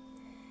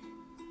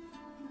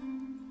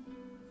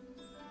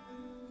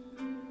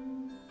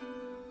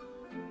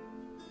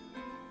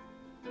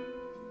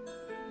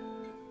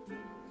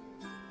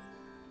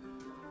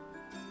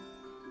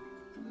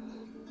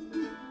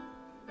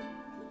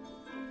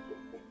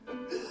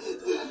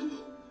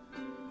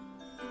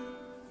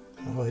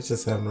 Oh, he's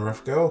just having a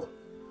rough go.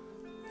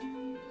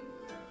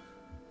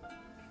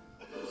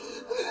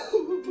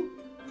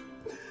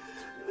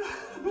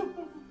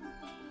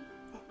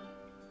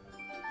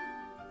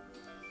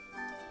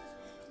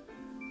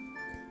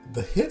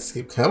 The hits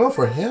keep coming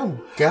for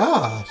him.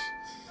 Gosh.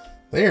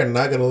 They are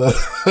not going to let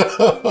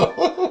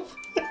him.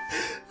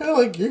 They're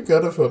like, you're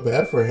going to feel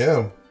bad for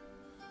him.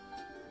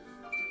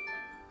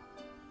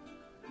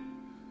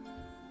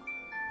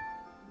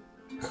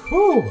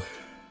 Whew.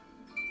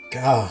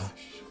 Gosh.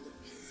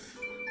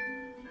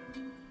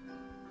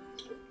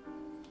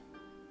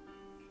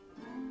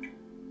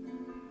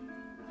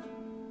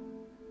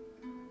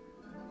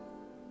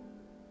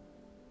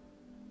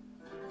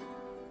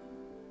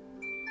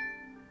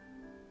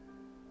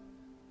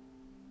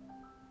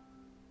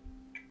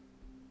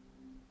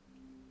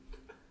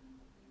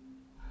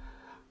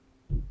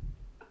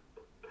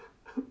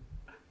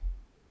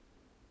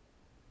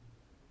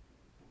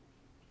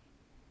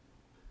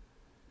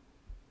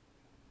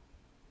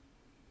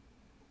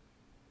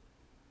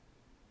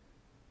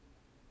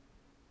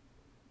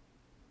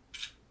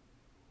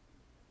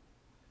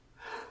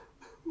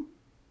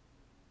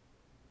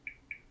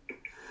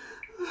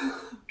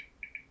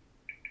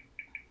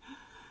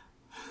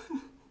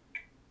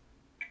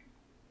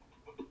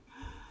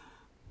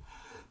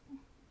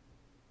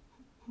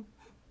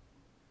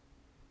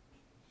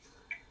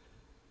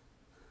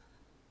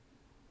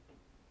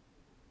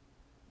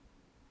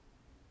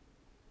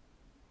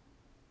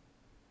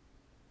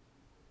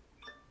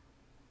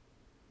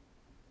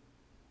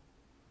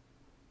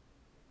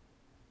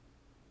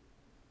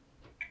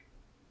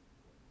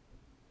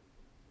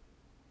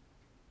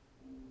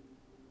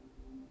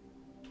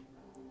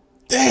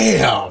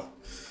 Damn!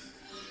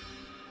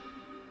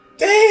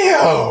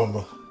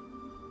 Damn!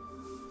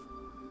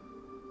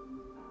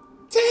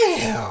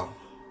 Damn!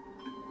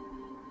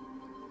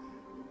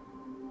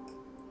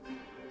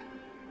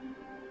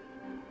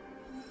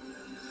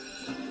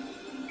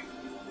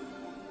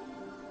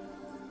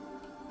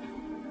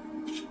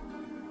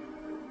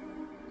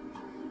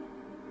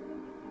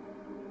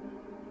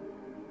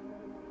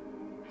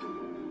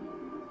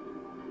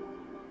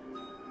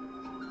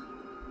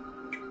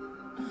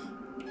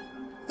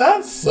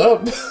 Not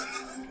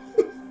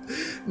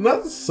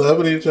not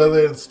subbing each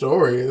other in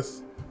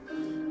stories.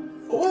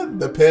 What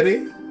the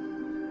petty?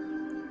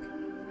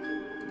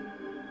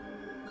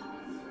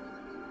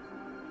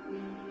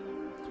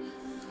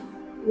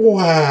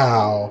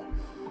 Wow.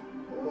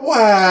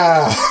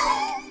 Wow.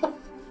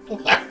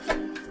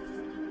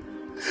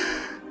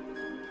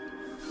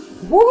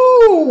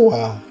 Woo.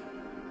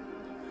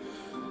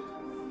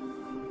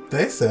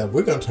 They said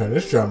we're gonna turn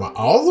this drama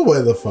all the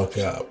way the fuck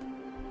up.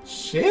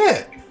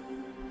 Shit.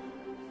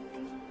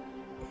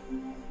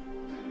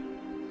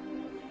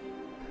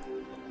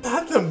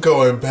 Not them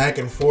going back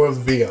and forth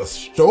via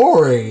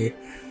story.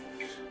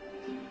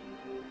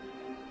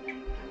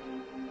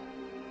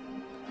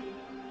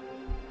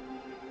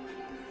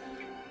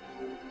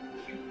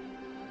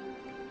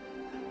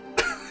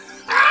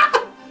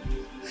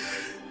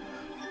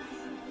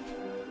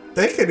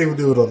 They can't even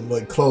do it on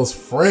like close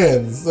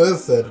friends. They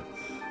said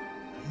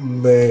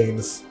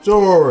main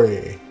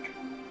story.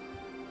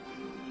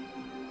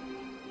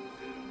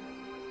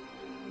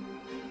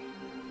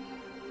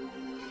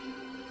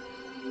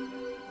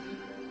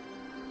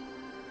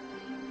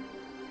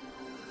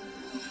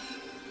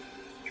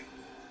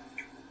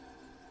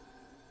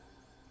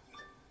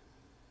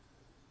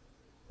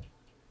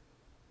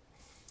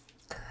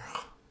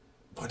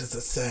 What does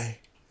it say?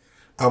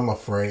 I'm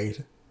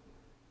afraid.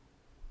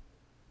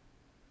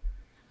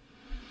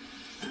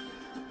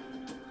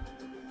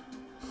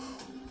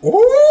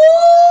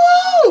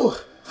 Ooh!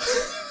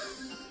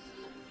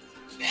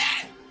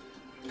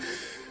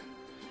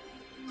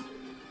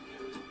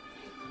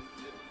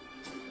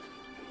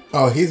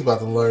 Oh, he's about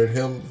to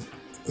learn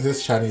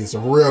his Chinese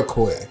real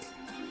quick.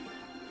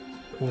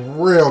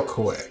 Real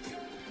quick.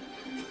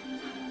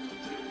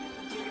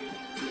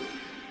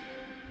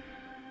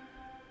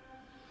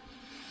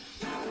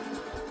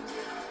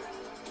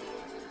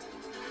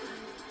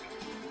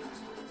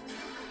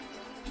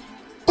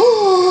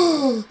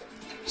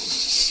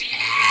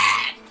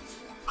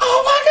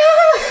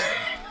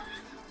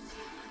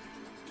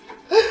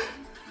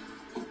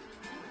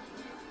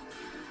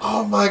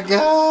 Oh my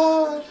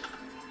god!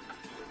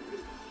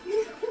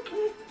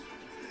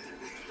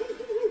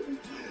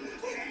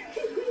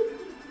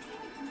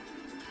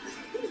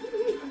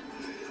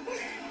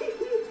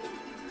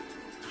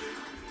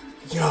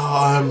 Yo,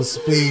 I'm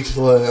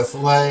speechless.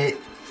 Like,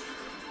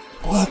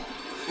 what?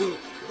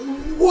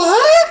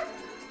 What?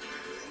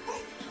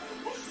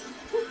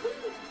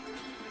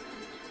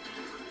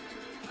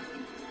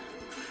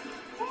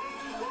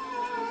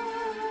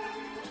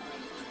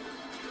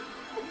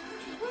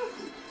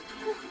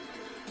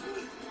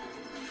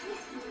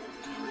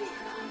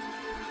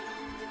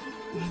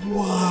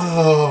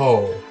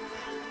 Whoa.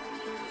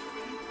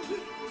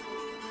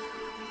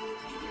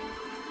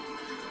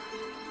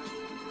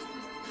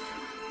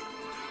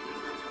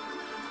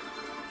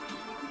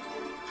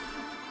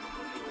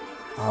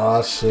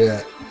 Oh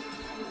shit.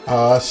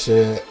 Oh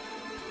shit.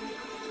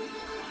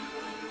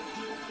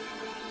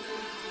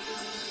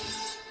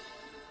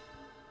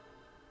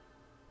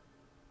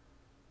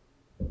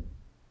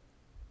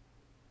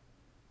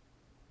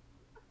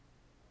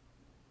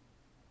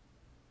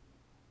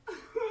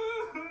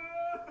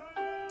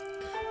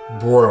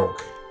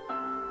 Broke.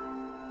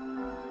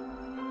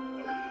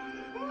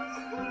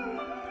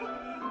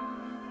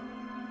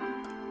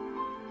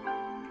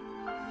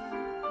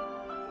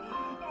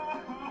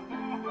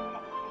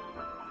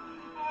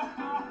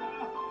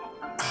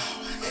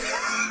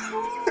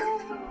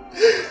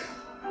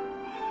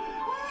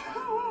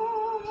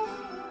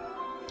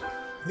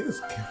 He's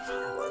giving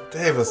Viola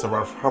Davis a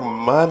run for her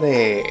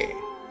money.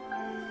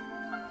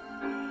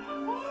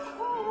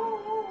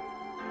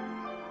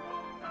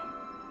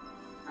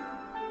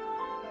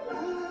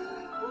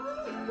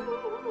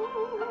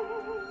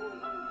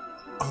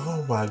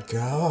 Oh my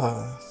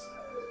gosh.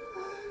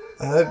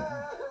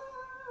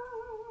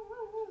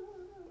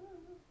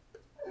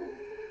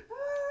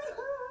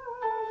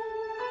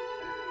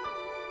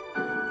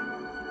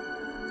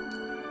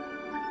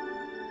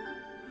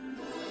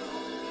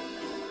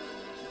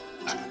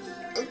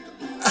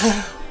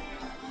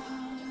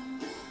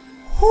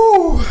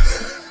 Whew.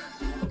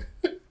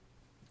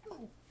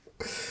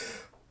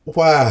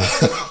 Wow.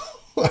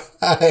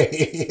 I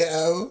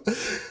am.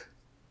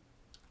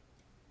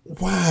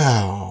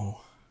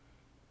 Wow.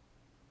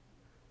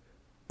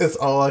 It's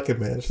all I can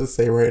manage to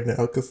say right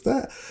now because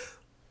that.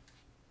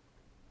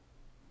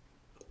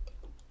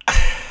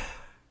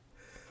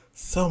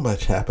 So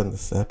much happened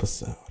this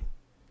episode.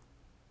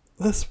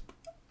 This.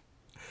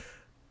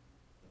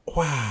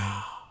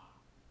 Wow.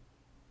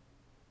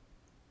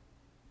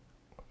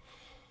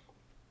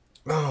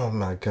 Oh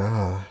my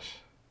gosh.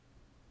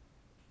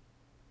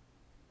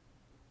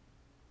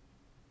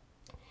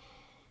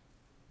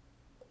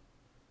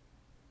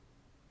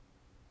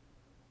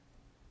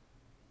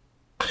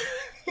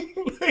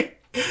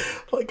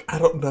 like I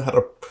don't know how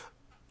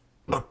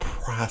to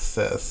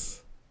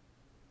process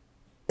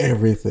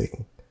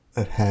everything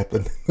that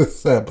happened in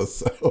this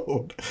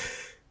episode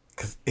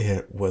because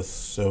it was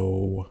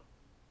so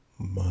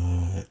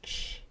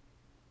much.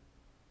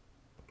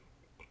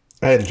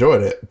 I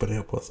enjoyed it, but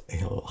it was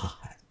a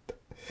lot.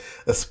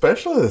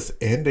 Especially this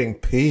ending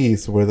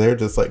piece where they're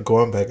just like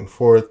going back and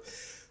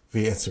forth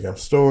via Instagram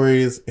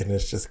stories and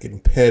it's just getting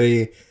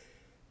petty.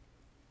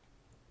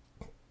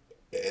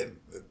 And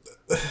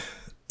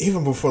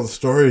even before the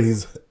story,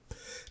 he's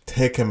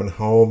taking him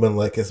home and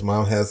like his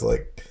mom has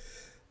like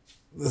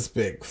this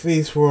big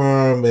feast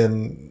for him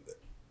and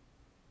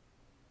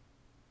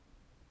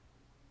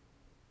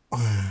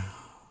wow.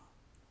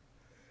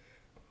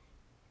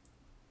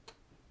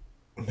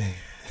 Man.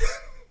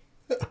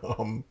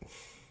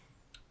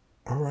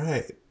 All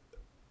right.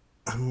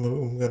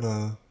 I'm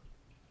gonna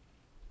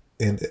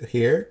end it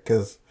here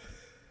because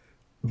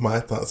my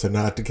thoughts are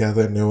not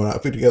together and they will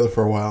not be together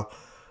for a while.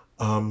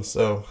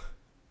 So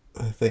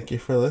thank you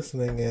for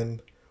listening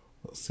and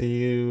we'll see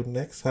you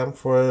next time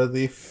for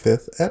the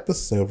 5th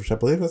episode, which I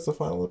believe is the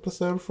final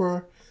episode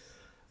for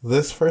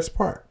this first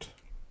part.